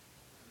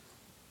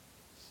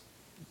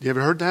 You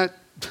ever heard that?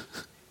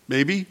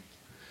 Maybe.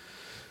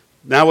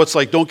 Now it's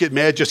like, don't get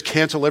mad, just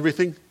cancel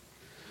everything.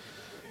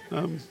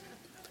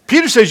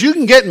 Peter says you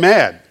can get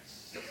mad.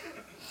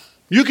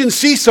 You can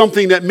see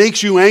something that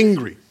makes you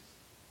angry.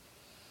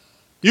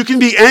 You can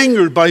be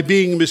angered by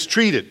being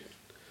mistreated,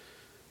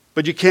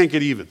 but you can't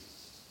get even.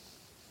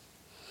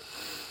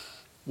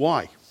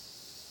 Why?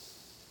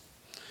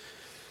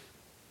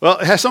 Well,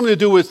 it has something to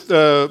do with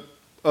a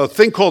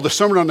thing called the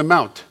Sermon on the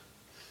Mount.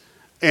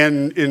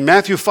 And in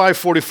Matthew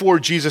 5:44,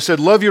 Jesus said,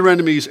 love your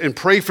enemies and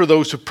pray for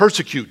those who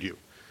persecute you.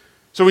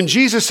 So when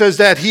Jesus says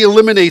that, he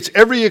eliminates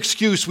every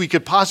excuse we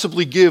could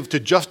possibly give to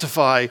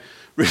justify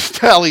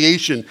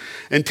retaliation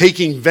and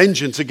taking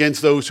vengeance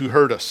against those who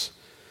hurt us.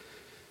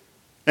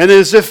 And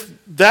as if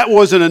that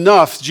wasn't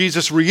enough,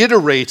 Jesus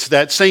reiterates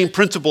that same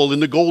principle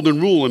in the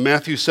Golden Rule in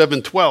Matthew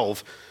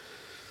 7:12.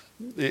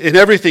 In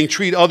everything,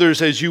 treat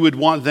others as you would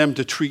want them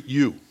to treat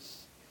you.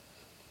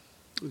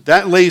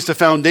 That lays the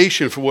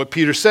foundation for what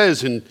Peter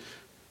says in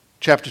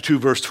chapter 2,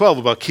 verse 12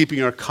 about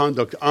keeping our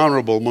conduct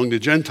honorable among the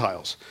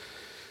Gentiles.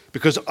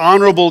 Because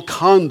honorable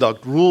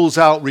conduct rules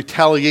out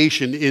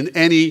retaliation in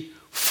any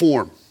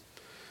form.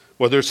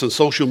 Whether it's on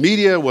social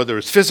media, whether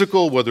it's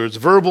physical, whether it's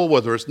verbal,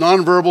 whether it's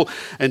nonverbal,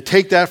 and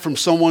take that from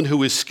someone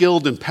who is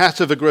skilled in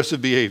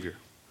passive-aggressive behavior.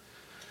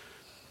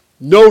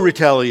 No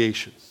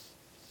retaliation.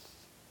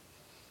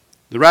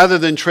 Rather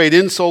than trade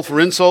insult for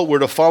insult, we're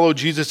to follow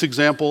Jesus'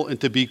 example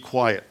and to be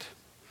quiet.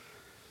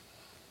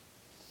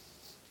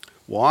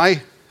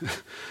 Why?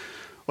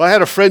 Well, I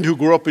had a friend who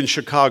grew up in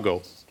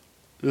Chicago,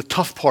 the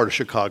tough part of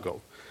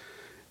Chicago.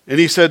 And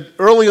he said,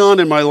 early on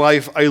in my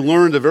life, I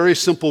learned a very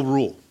simple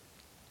rule.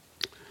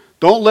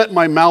 Don't let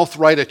my mouth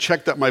write a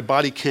check that my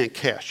body can't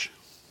cash.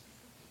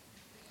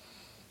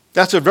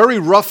 That's a very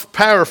rough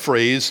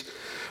paraphrase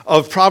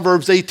of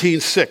Proverbs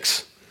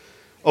 18:6.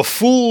 A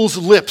fool's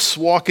lips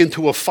walk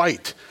into a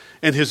fight,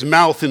 and his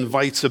mouth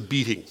invites a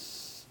beating.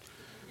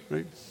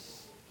 Right?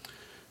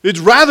 It'd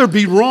rather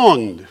be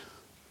wronged.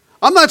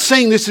 I'm not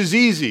saying this is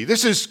easy.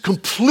 This is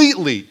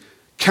completely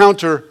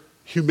counter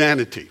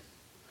humanity.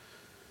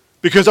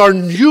 Because our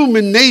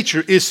human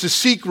nature is to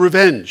seek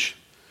revenge.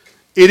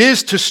 It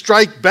is to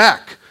strike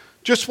back.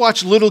 Just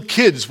watch little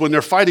kids when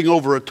they're fighting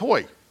over a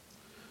toy.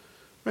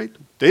 Right?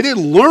 They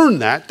didn't learn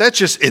that. That's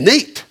just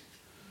innate.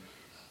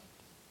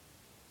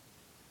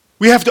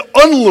 We have to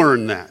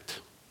unlearn that.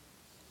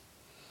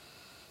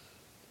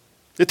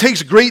 It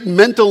takes great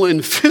mental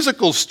and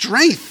physical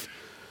strength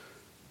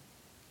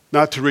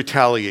not to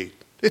retaliate.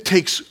 It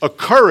takes a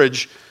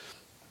courage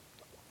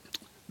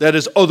that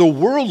is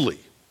otherworldly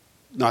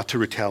not to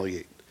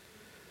retaliate.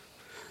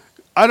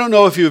 I don't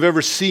know if you've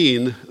ever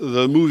seen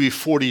the movie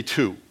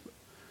 42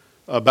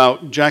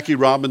 about Jackie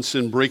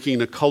Robinson breaking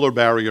the color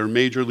barrier in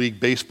Major League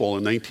Baseball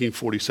in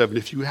 1947.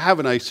 If you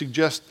haven't, I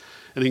suggest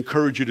and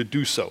encourage you to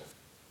do so.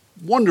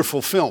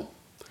 Wonderful film.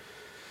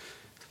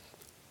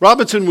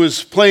 Robinson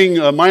was playing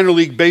minor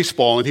league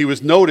baseball, and he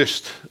was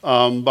noticed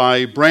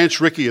by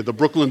Branch Rickey of the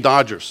Brooklyn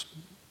Dodgers.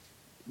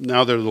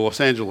 Now they're the Los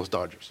Angeles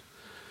Dodgers.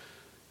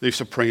 They used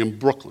to play in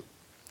Brooklyn.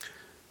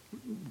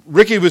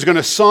 Rickey was going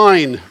to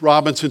sign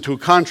Robinson to a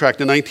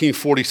contract in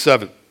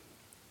 1947.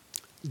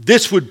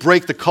 This would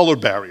break the color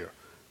barrier.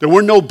 There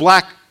were no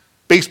black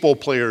baseball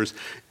players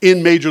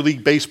in Major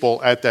League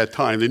Baseball at that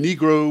time. The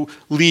Negro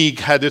League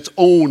had its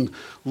own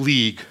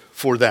league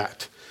for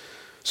that.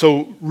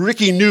 So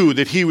Rickey knew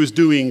that he was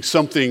doing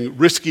something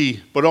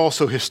risky but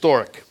also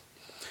historic.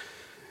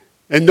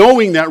 And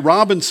knowing that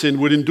Robinson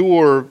would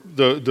endure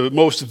the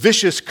most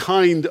vicious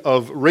kind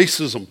of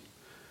racism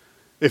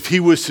if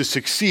he was to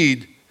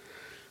succeed,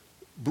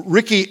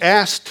 Rickey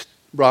asked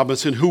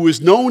Robinson, who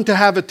was known to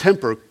have a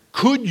temper,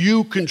 could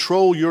you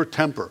control your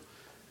temper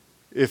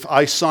if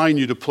I sign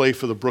you to play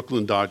for the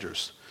Brooklyn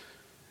Dodgers?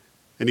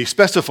 And he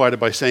specified it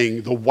by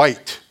saying the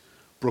white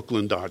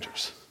Brooklyn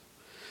Dodgers.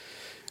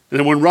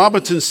 And when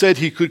Robinson said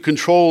he could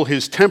control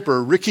his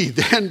temper, Rickey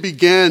then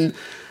began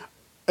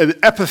an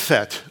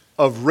epithet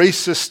of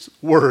racist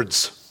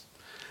words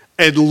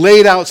and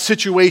laid out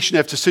situation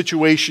after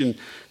situation,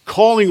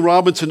 calling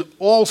Robinson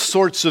all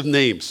sorts of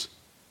names,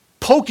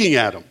 poking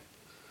at him.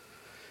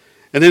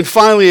 And then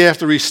finally,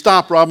 after he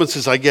stopped,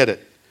 Robinson says, I get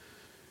it.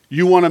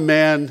 You want a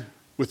man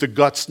with the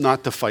guts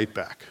not to fight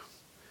back.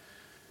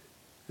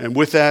 And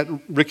with that,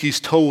 Rickey's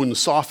tone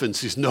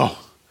softens. He says, no.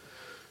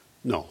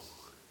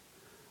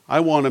 I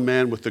want a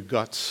man with the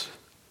guts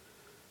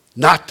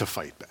not to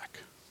fight back.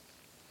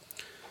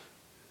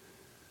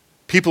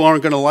 People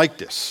aren't going to like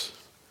this.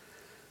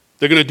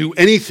 They're going to do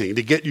anything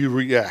to get you to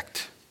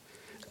react.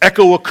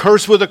 Echo a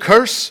curse with a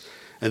curse,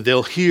 and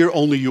they'll hear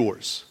only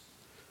yours.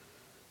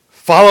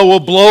 Follow a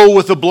blow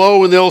with a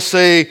blow, and they'll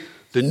say,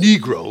 the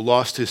Negro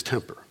lost his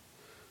temper,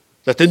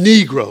 that the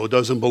Negro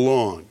doesn't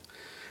belong.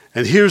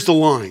 And here's the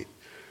line.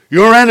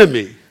 Your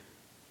enemy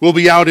will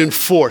be out in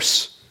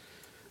force,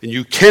 and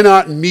you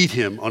cannot meet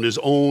him on his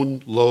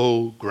own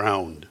low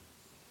ground.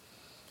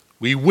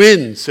 We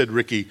win, said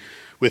Rickey,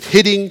 with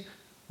hitting,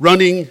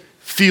 running,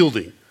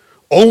 fielding.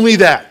 Only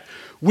that.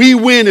 We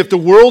win if the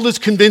world is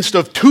convinced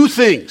of two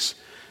things,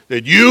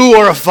 that you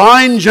are a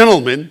fine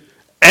gentleman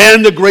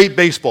and a great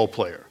baseball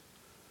player.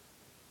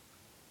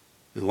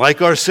 And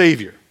like our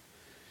Savior,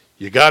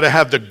 you got to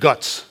have the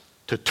guts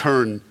to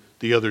turn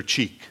the other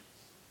cheek.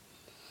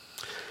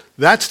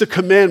 That's the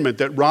commandment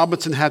that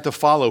Robinson had to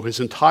follow his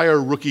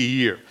entire rookie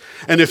year.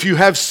 And if you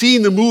have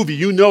seen the movie,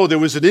 you know there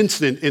was an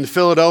incident in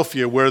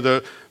Philadelphia where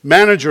the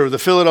manager of the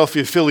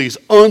Philadelphia Phillies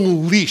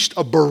unleashed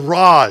a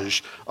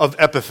barrage of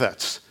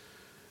epithets.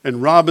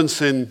 And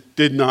Robinson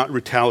did not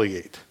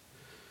retaliate.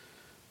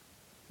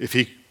 If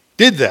he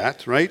did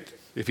that, right?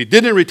 If he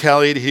didn't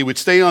retaliate, he would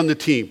stay on the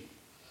team.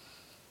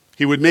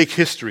 He would make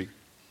history.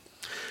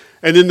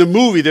 And in the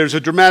movie, there's a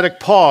dramatic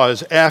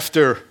pause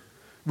after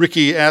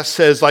Rickey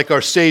says, like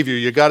our Savior,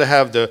 you got to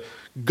have the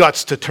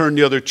guts to turn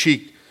the other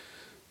cheek.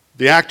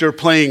 The actor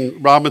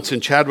playing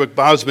Robinson, Chadwick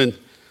Boseman,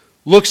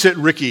 looks at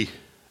Rickey,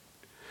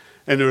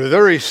 and a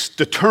very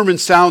determined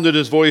sound in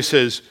his voice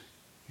says,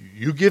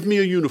 you give me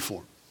a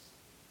uniform.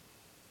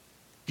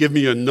 Give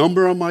me a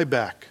number on my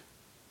back,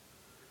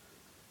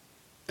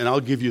 and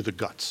I'll give you the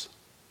guts.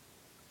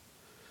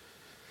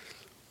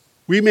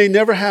 We may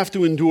never have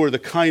to endure the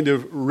kind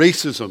of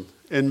racism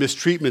and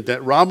mistreatment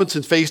that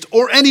Robinson faced,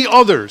 or any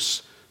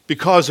others,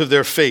 because of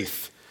their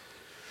faith.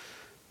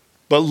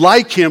 But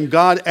like him,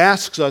 God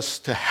asks us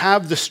to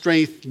have the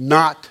strength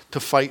not to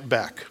fight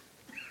back.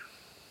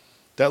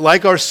 That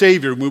like our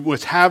Savior, we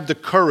must have the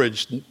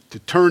courage to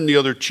turn the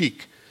other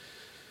cheek.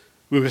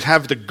 We must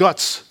have the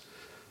guts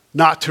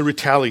not to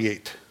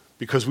retaliate,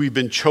 because we've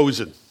been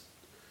chosen.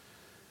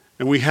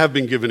 And we have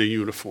been given a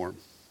uniform.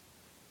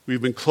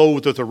 We've been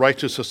clothed with the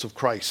righteousness of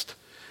Christ.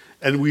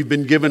 And we've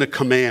been given a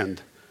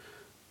command.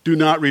 Do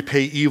not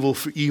repay evil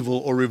for evil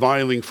or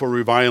reviling for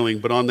reviling,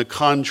 but on the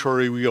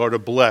contrary, we are to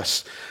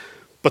bless.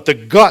 But the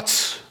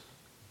guts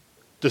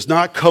does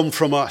not come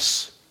from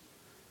us.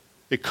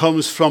 It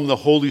comes from the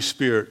Holy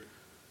Spirit,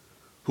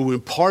 who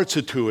imparts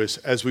it to us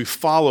as we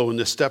follow in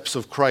the steps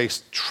of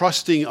Christ,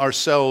 trusting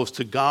ourselves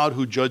to God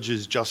who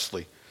judges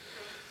justly.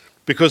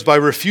 Because by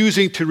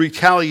refusing to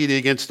retaliate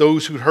against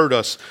those who hurt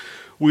us,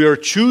 we are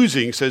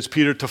choosing, says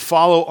Peter, to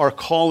follow our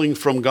calling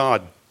from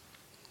God.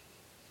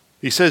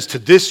 He says, to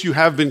this you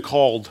have been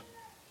called,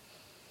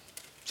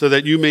 so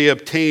that you may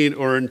obtain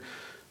or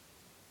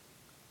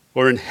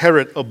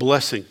inherit a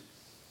blessing.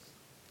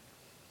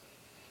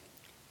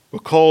 We're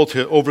called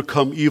to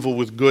overcome evil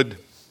with good,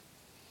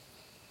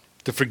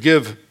 to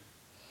forgive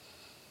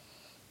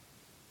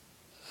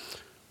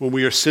when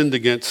we are sinned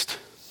against,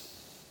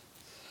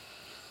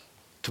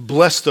 to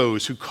bless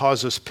those who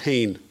cause us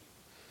pain.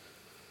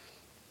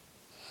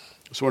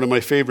 As one of my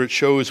favorite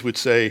shows would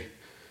say,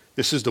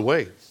 this is the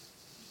way.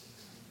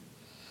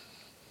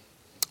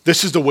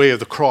 This is the way of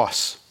the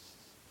cross.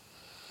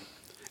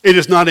 It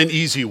is not an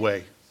easy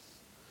way.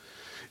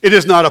 It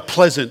is not a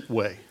pleasant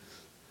way.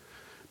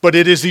 But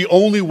it is the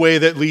only way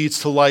that leads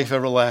to life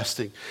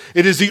everlasting.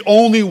 It is the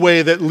only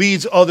way that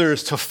leads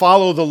others to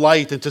follow the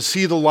light and to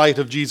see the light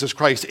of Jesus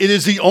Christ. It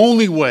is the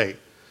only way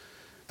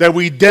that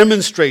we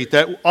demonstrate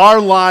that our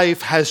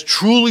life has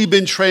truly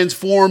been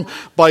transformed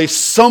by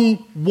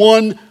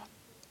someone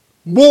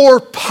more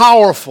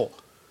powerful,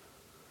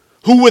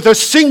 who with a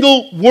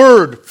single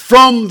word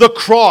from the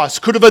cross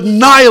could have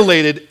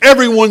annihilated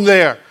everyone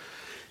there,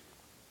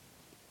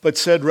 but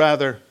said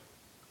rather,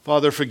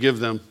 Father, forgive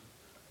them.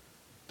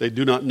 They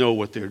do not know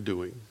what they're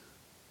doing.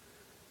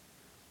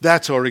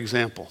 That's our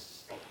example.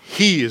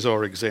 He is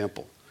our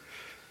example.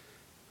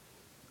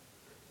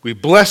 We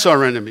bless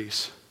our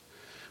enemies.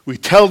 We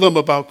tell them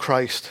about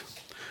Christ.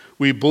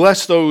 We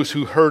bless those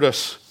who hurt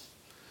us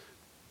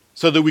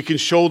so that we can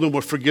show them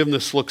what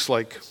forgiveness looks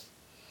like.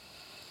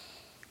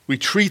 We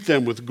treat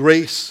them with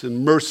grace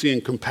and mercy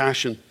and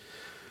compassion.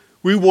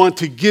 We want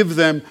to give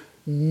them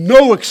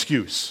no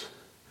excuse,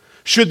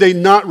 should they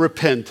not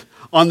repent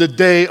on the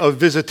day of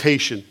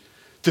visitation,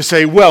 to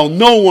say, well,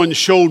 no one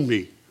showed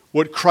me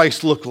what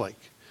Christ looked like.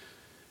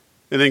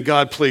 And then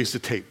God plays the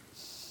tape.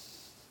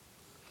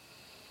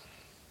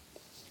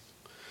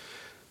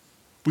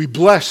 We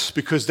bless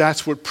because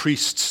that's what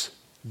priests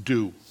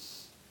do.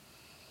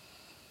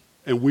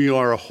 And we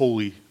are a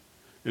holy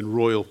and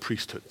royal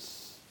priesthood.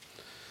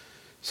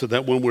 So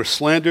that when we're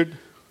slandered,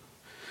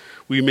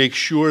 we make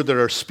sure that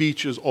our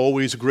speech is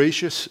always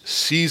gracious,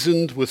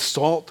 seasoned with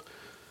salt,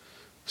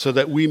 so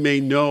that we may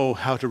know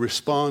how to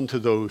respond to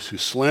those who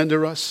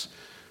slander us,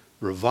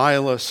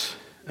 revile us,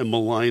 and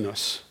malign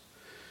us.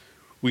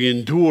 We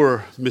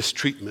endure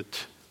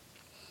mistreatment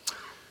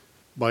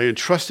by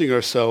entrusting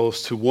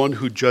ourselves to one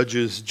who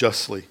judges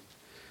justly.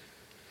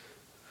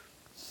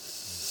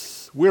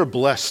 We're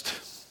blessed.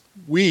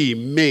 We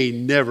may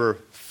never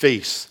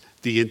face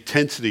the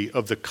intensity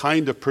of the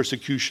kind of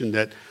persecution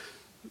that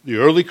the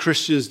early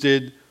Christians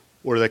did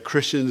or that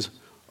Christians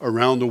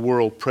around the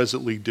world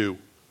presently do.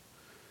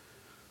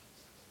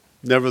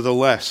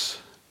 Nevertheless,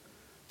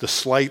 the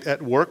slight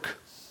at work,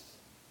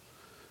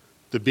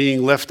 the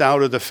being left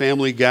out of the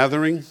family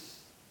gathering,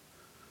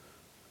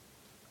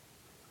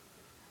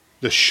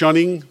 the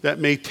shunning that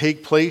may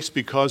take place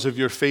because of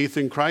your faith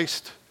in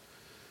Christ,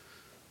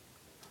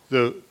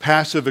 the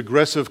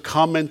passive-aggressive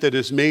comment that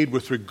is made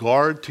with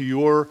regard to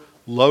your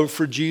love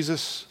for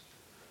Jesus,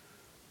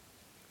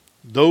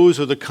 those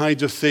are the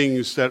kinds of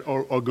things that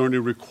are going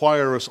to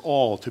require us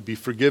all to be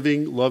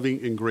forgiving,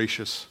 loving, and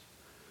gracious.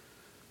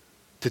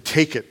 To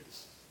take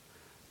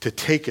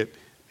it,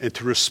 and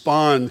to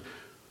respond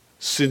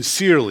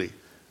sincerely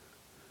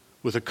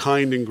with a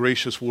kind and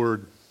gracious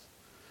word,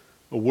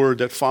 a word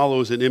that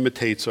follows and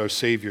imitates our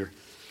Savior.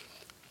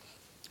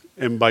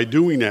 And by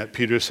doing that,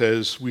 Peter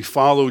says, we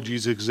follow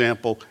Jesus'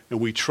 example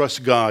and we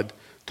trust God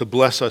to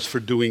bless us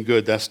for doing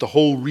good. That's the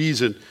whole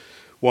reason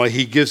why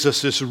he gives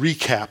us this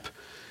recap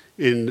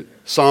in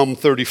Psalm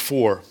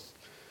 34.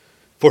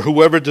 For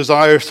whoever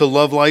desires to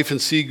love life and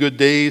see good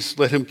days,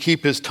 let him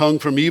keep his tongue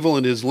from evil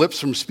and his lips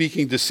from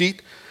speaking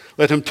deceit.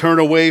 Let him turn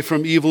away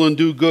from evil and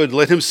do good.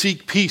 Let him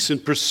seek peace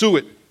and pursue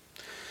it.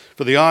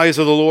 For the eyes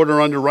of the Lord are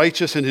on the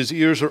righteous, and his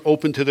ears are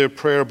open to their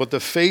prayer, but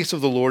the face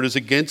of the Lord is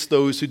against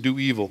those who do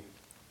evil.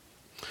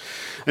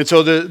 And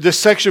so this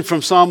section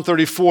from Psalm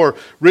 34,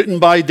 written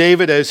by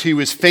David as he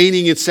was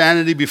feigning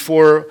insanity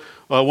before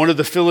one of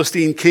the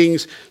Philistine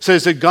kings,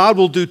 says that God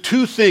will do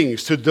two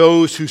things to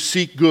those who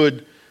seek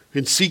good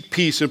and seek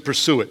peace and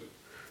pursue it.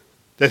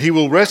 That he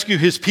will rescue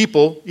his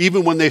people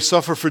even when they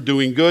suffer for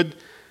doing good,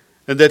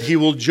 and that he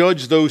will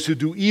judge those who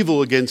do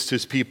evil against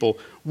his people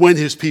when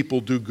his people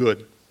do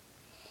good.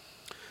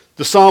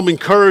 The psalm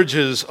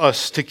encourages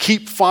us to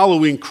keep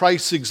following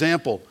Christ's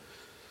example.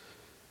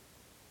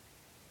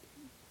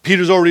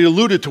 Peter's already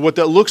alluded to what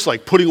that looks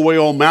like, putting away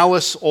all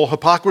malice, all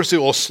hypocrisy,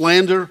 all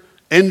slander,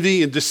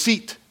 envy, and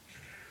deceit.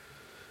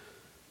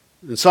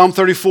 And Psalm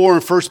 34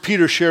 and 1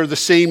 Peter share the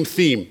same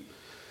theme.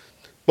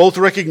 Both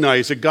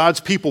recognize that God's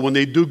people, when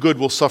they do good,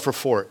 will suffer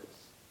for it.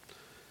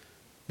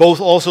 Both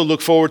also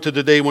look forward to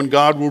the day when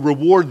God will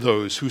reward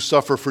those who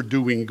suffer for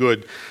doing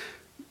good,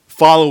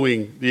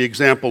 following the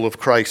example of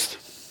Christ.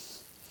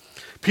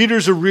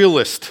 Peter's a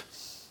realist.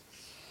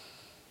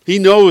 He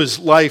knows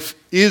life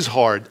is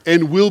hard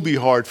and will be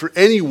hard for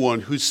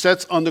anyone who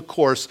sets on the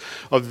course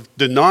of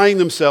denying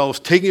themselves,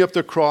 taking up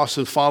their cross,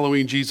 and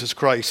following Jesus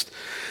Christ.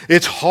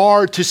 It's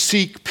hard to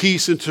seek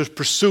peace and to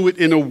pursue it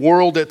in a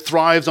world that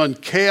thrives on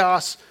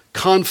chaos,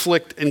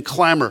 conflict, and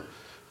clamor.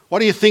 Why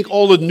do you think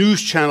all the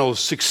news channels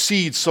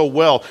succeed so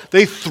well?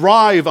 They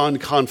thrive on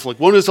conflict.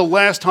 When was the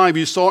last time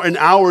you saw an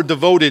hour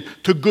devoted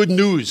to good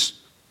news?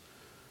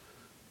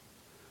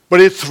 But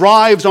it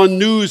thrives on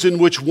news in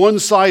which one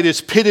side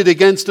is pitted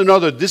against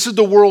another. This is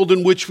the world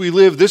in which we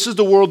live. This is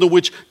the world in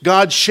which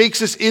God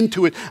shakes us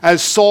into it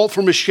as salt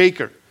from a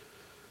shaker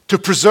to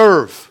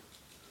preserve,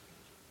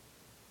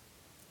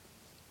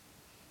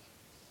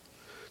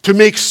 to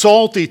make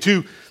salty,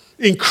 to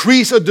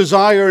increase a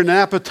desire and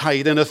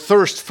appetite and a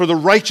thirst for the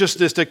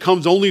righteousness that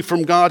comes only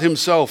from God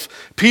himself.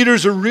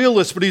 Peter's a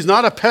realist, but he's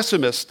not a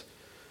pessimist.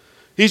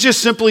 He's just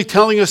simply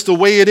telling us the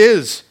way it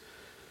is.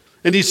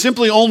 And he's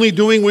simply only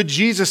doing what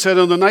Jesus said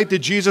on the night that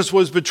Jesus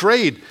was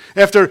betrayed.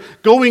 After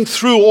going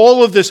through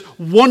all of this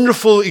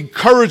wonderful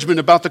encouragement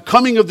about the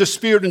coming of the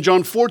Spirit in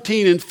John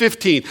 14 and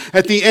 15,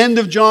 at the end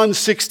of John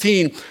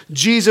 16,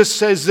 Jesus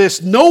says this,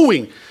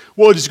 knowing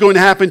what is going to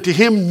happen to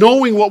him,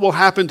 knowing what will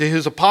happen to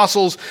his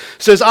apostles,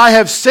 says, I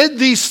have said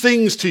these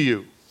things to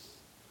you,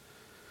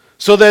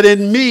 so that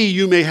in me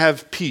you may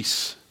have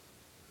peace.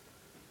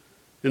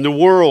 In the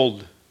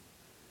world,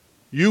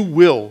 you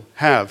will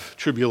have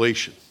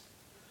tribulation.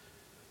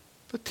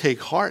 But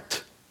take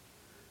heart.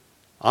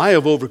 I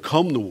have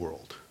overcome the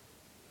world.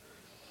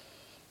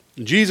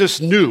 And Jesus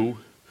knew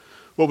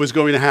what was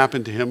going to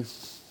happen to him.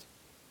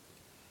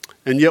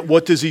 And yet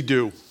what does he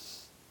do?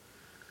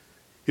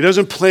 He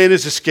doesn't plan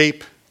his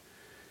escape.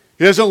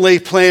 He doesn't lay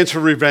plans for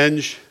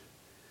revenge.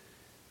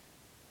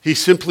 He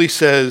simply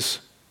says,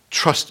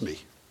 trust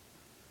me.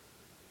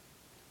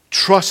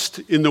 Trust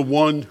in the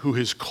one who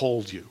has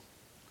called you.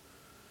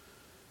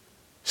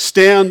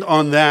 Stand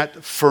on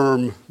that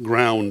firm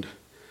ground.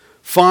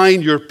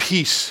 Find your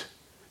peace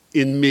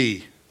in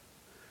me.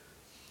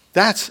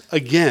 That's,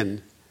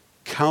 again,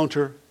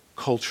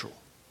 countercultural.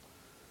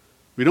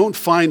 We don't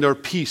find our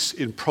peace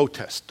in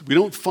protest. We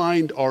don't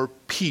find our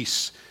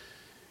peace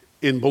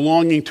in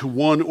belonging to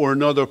one or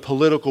another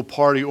political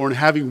party or in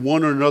having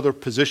one or another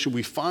position.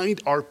 We find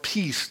our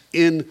peace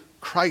in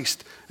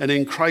Christ and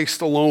in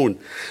Christ alone.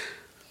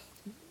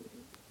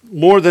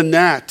 More than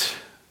that,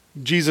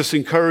 Jesus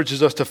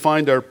encourages us to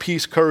find our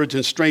peace, courage,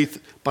 and strength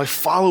by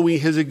following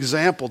his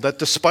example, that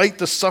despite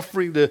the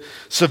suffering, the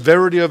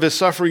severity of his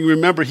suffering,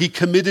 remember, he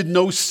committed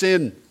no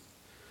sin.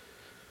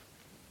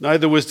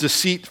 Neither was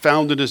deceit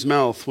found in his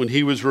mouth. When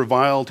he was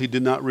reviled, he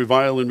did not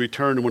revile in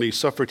return. And when he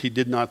suffered, he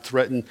did not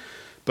threaten,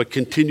 but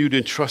continued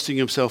entrusting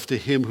himself to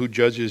him who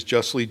judges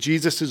justly.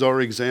 Jesus is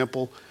our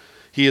example.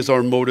 He is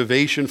our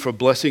motivation for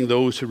blessing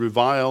those who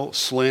revile,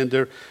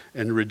 slander,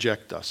 and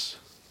reject us.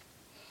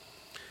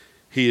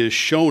 He has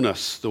shown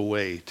us the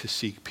way to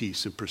seek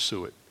peace and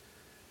pursue it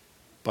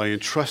by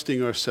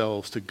entrusting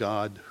ourselves to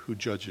God who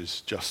judges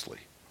justly.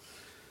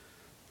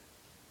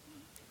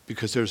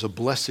 Because there's a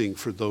blessing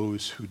for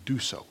those who do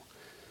so.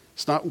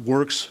 It's not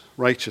works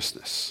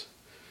righteousness.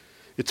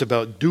 It's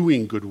about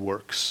doing good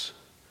works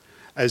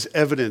as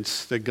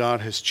evidence that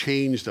God has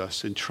changed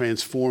us and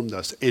transformed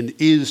us and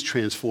is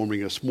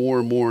transforming us more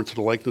and more into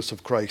the likeness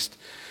of Christ.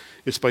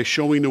 It's by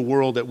showing the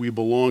world that we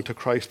belong to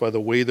Christ by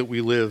the way that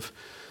we live,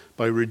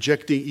 by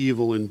rejecting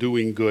evil and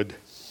doing good,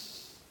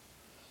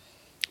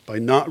 by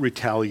not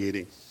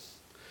retaliating,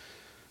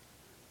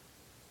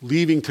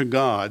 leaving to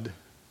God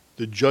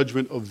the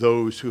judgment of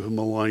those who have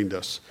maligned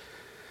us.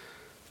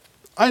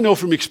 I know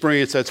from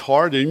experience that's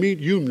hard, and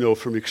you know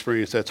from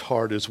experience that's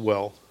hard as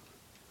well.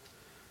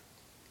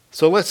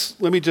 So let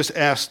me just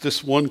ask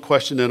this one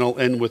question, and I'll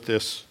end with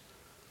this.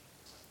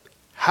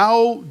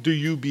 How do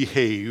you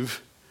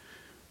behave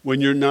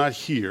when you're not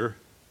here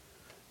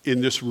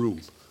in this room?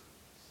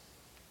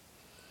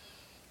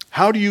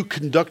 How do you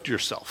conduct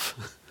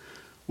yourself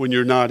when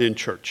you're not in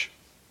church?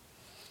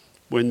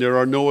 When there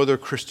are no other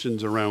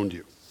Christians around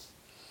you?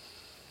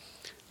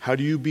 How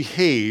do you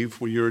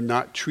behave when you're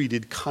not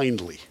treated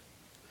kindly?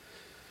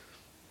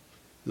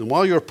 And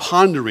while you're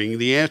pondering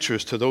the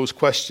answers to those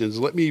questions,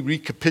 let me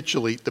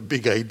recapitulate the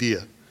big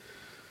idea.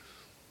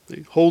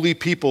 The holy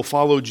people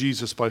follow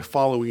Jesus by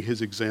following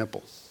his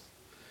example.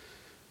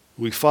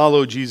 We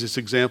follow Jesus'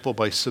 example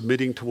by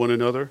submitting to one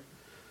another,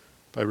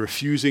 by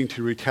refusing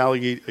to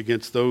retaliate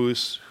against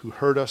those who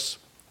hurt us,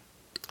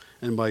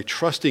 and by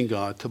trusting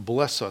God to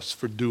bless us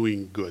for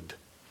doing good.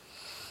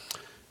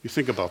 You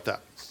think about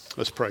that.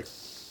 Let's pray.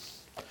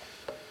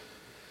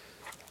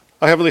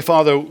 Our Heavenly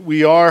Father,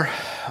 we are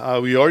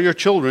your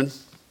children.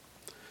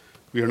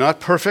 We are not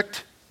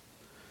perfect,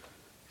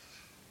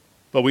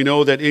 but we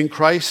know that in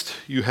Christ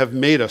you have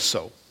made us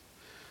so.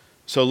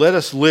 So let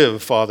us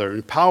live, Father,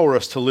 empower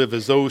us to live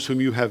as those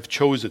whom you have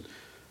chosen,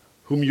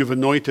 whom you've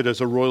anointed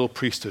as a royal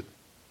priesthood.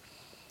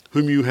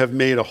 whom you have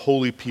made a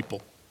holy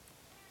people,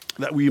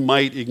 that we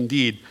might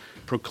indeed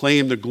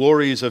proclaim the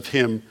glories of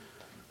him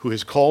who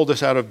has called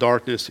us out of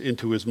darkness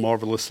into his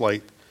marvelous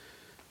light,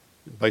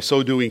 by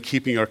so doing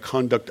keeping our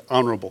conduct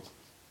honorable.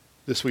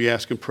 This we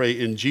ask and pray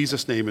in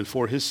Jesus' name and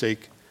for his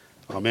sake.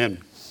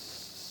 Amen.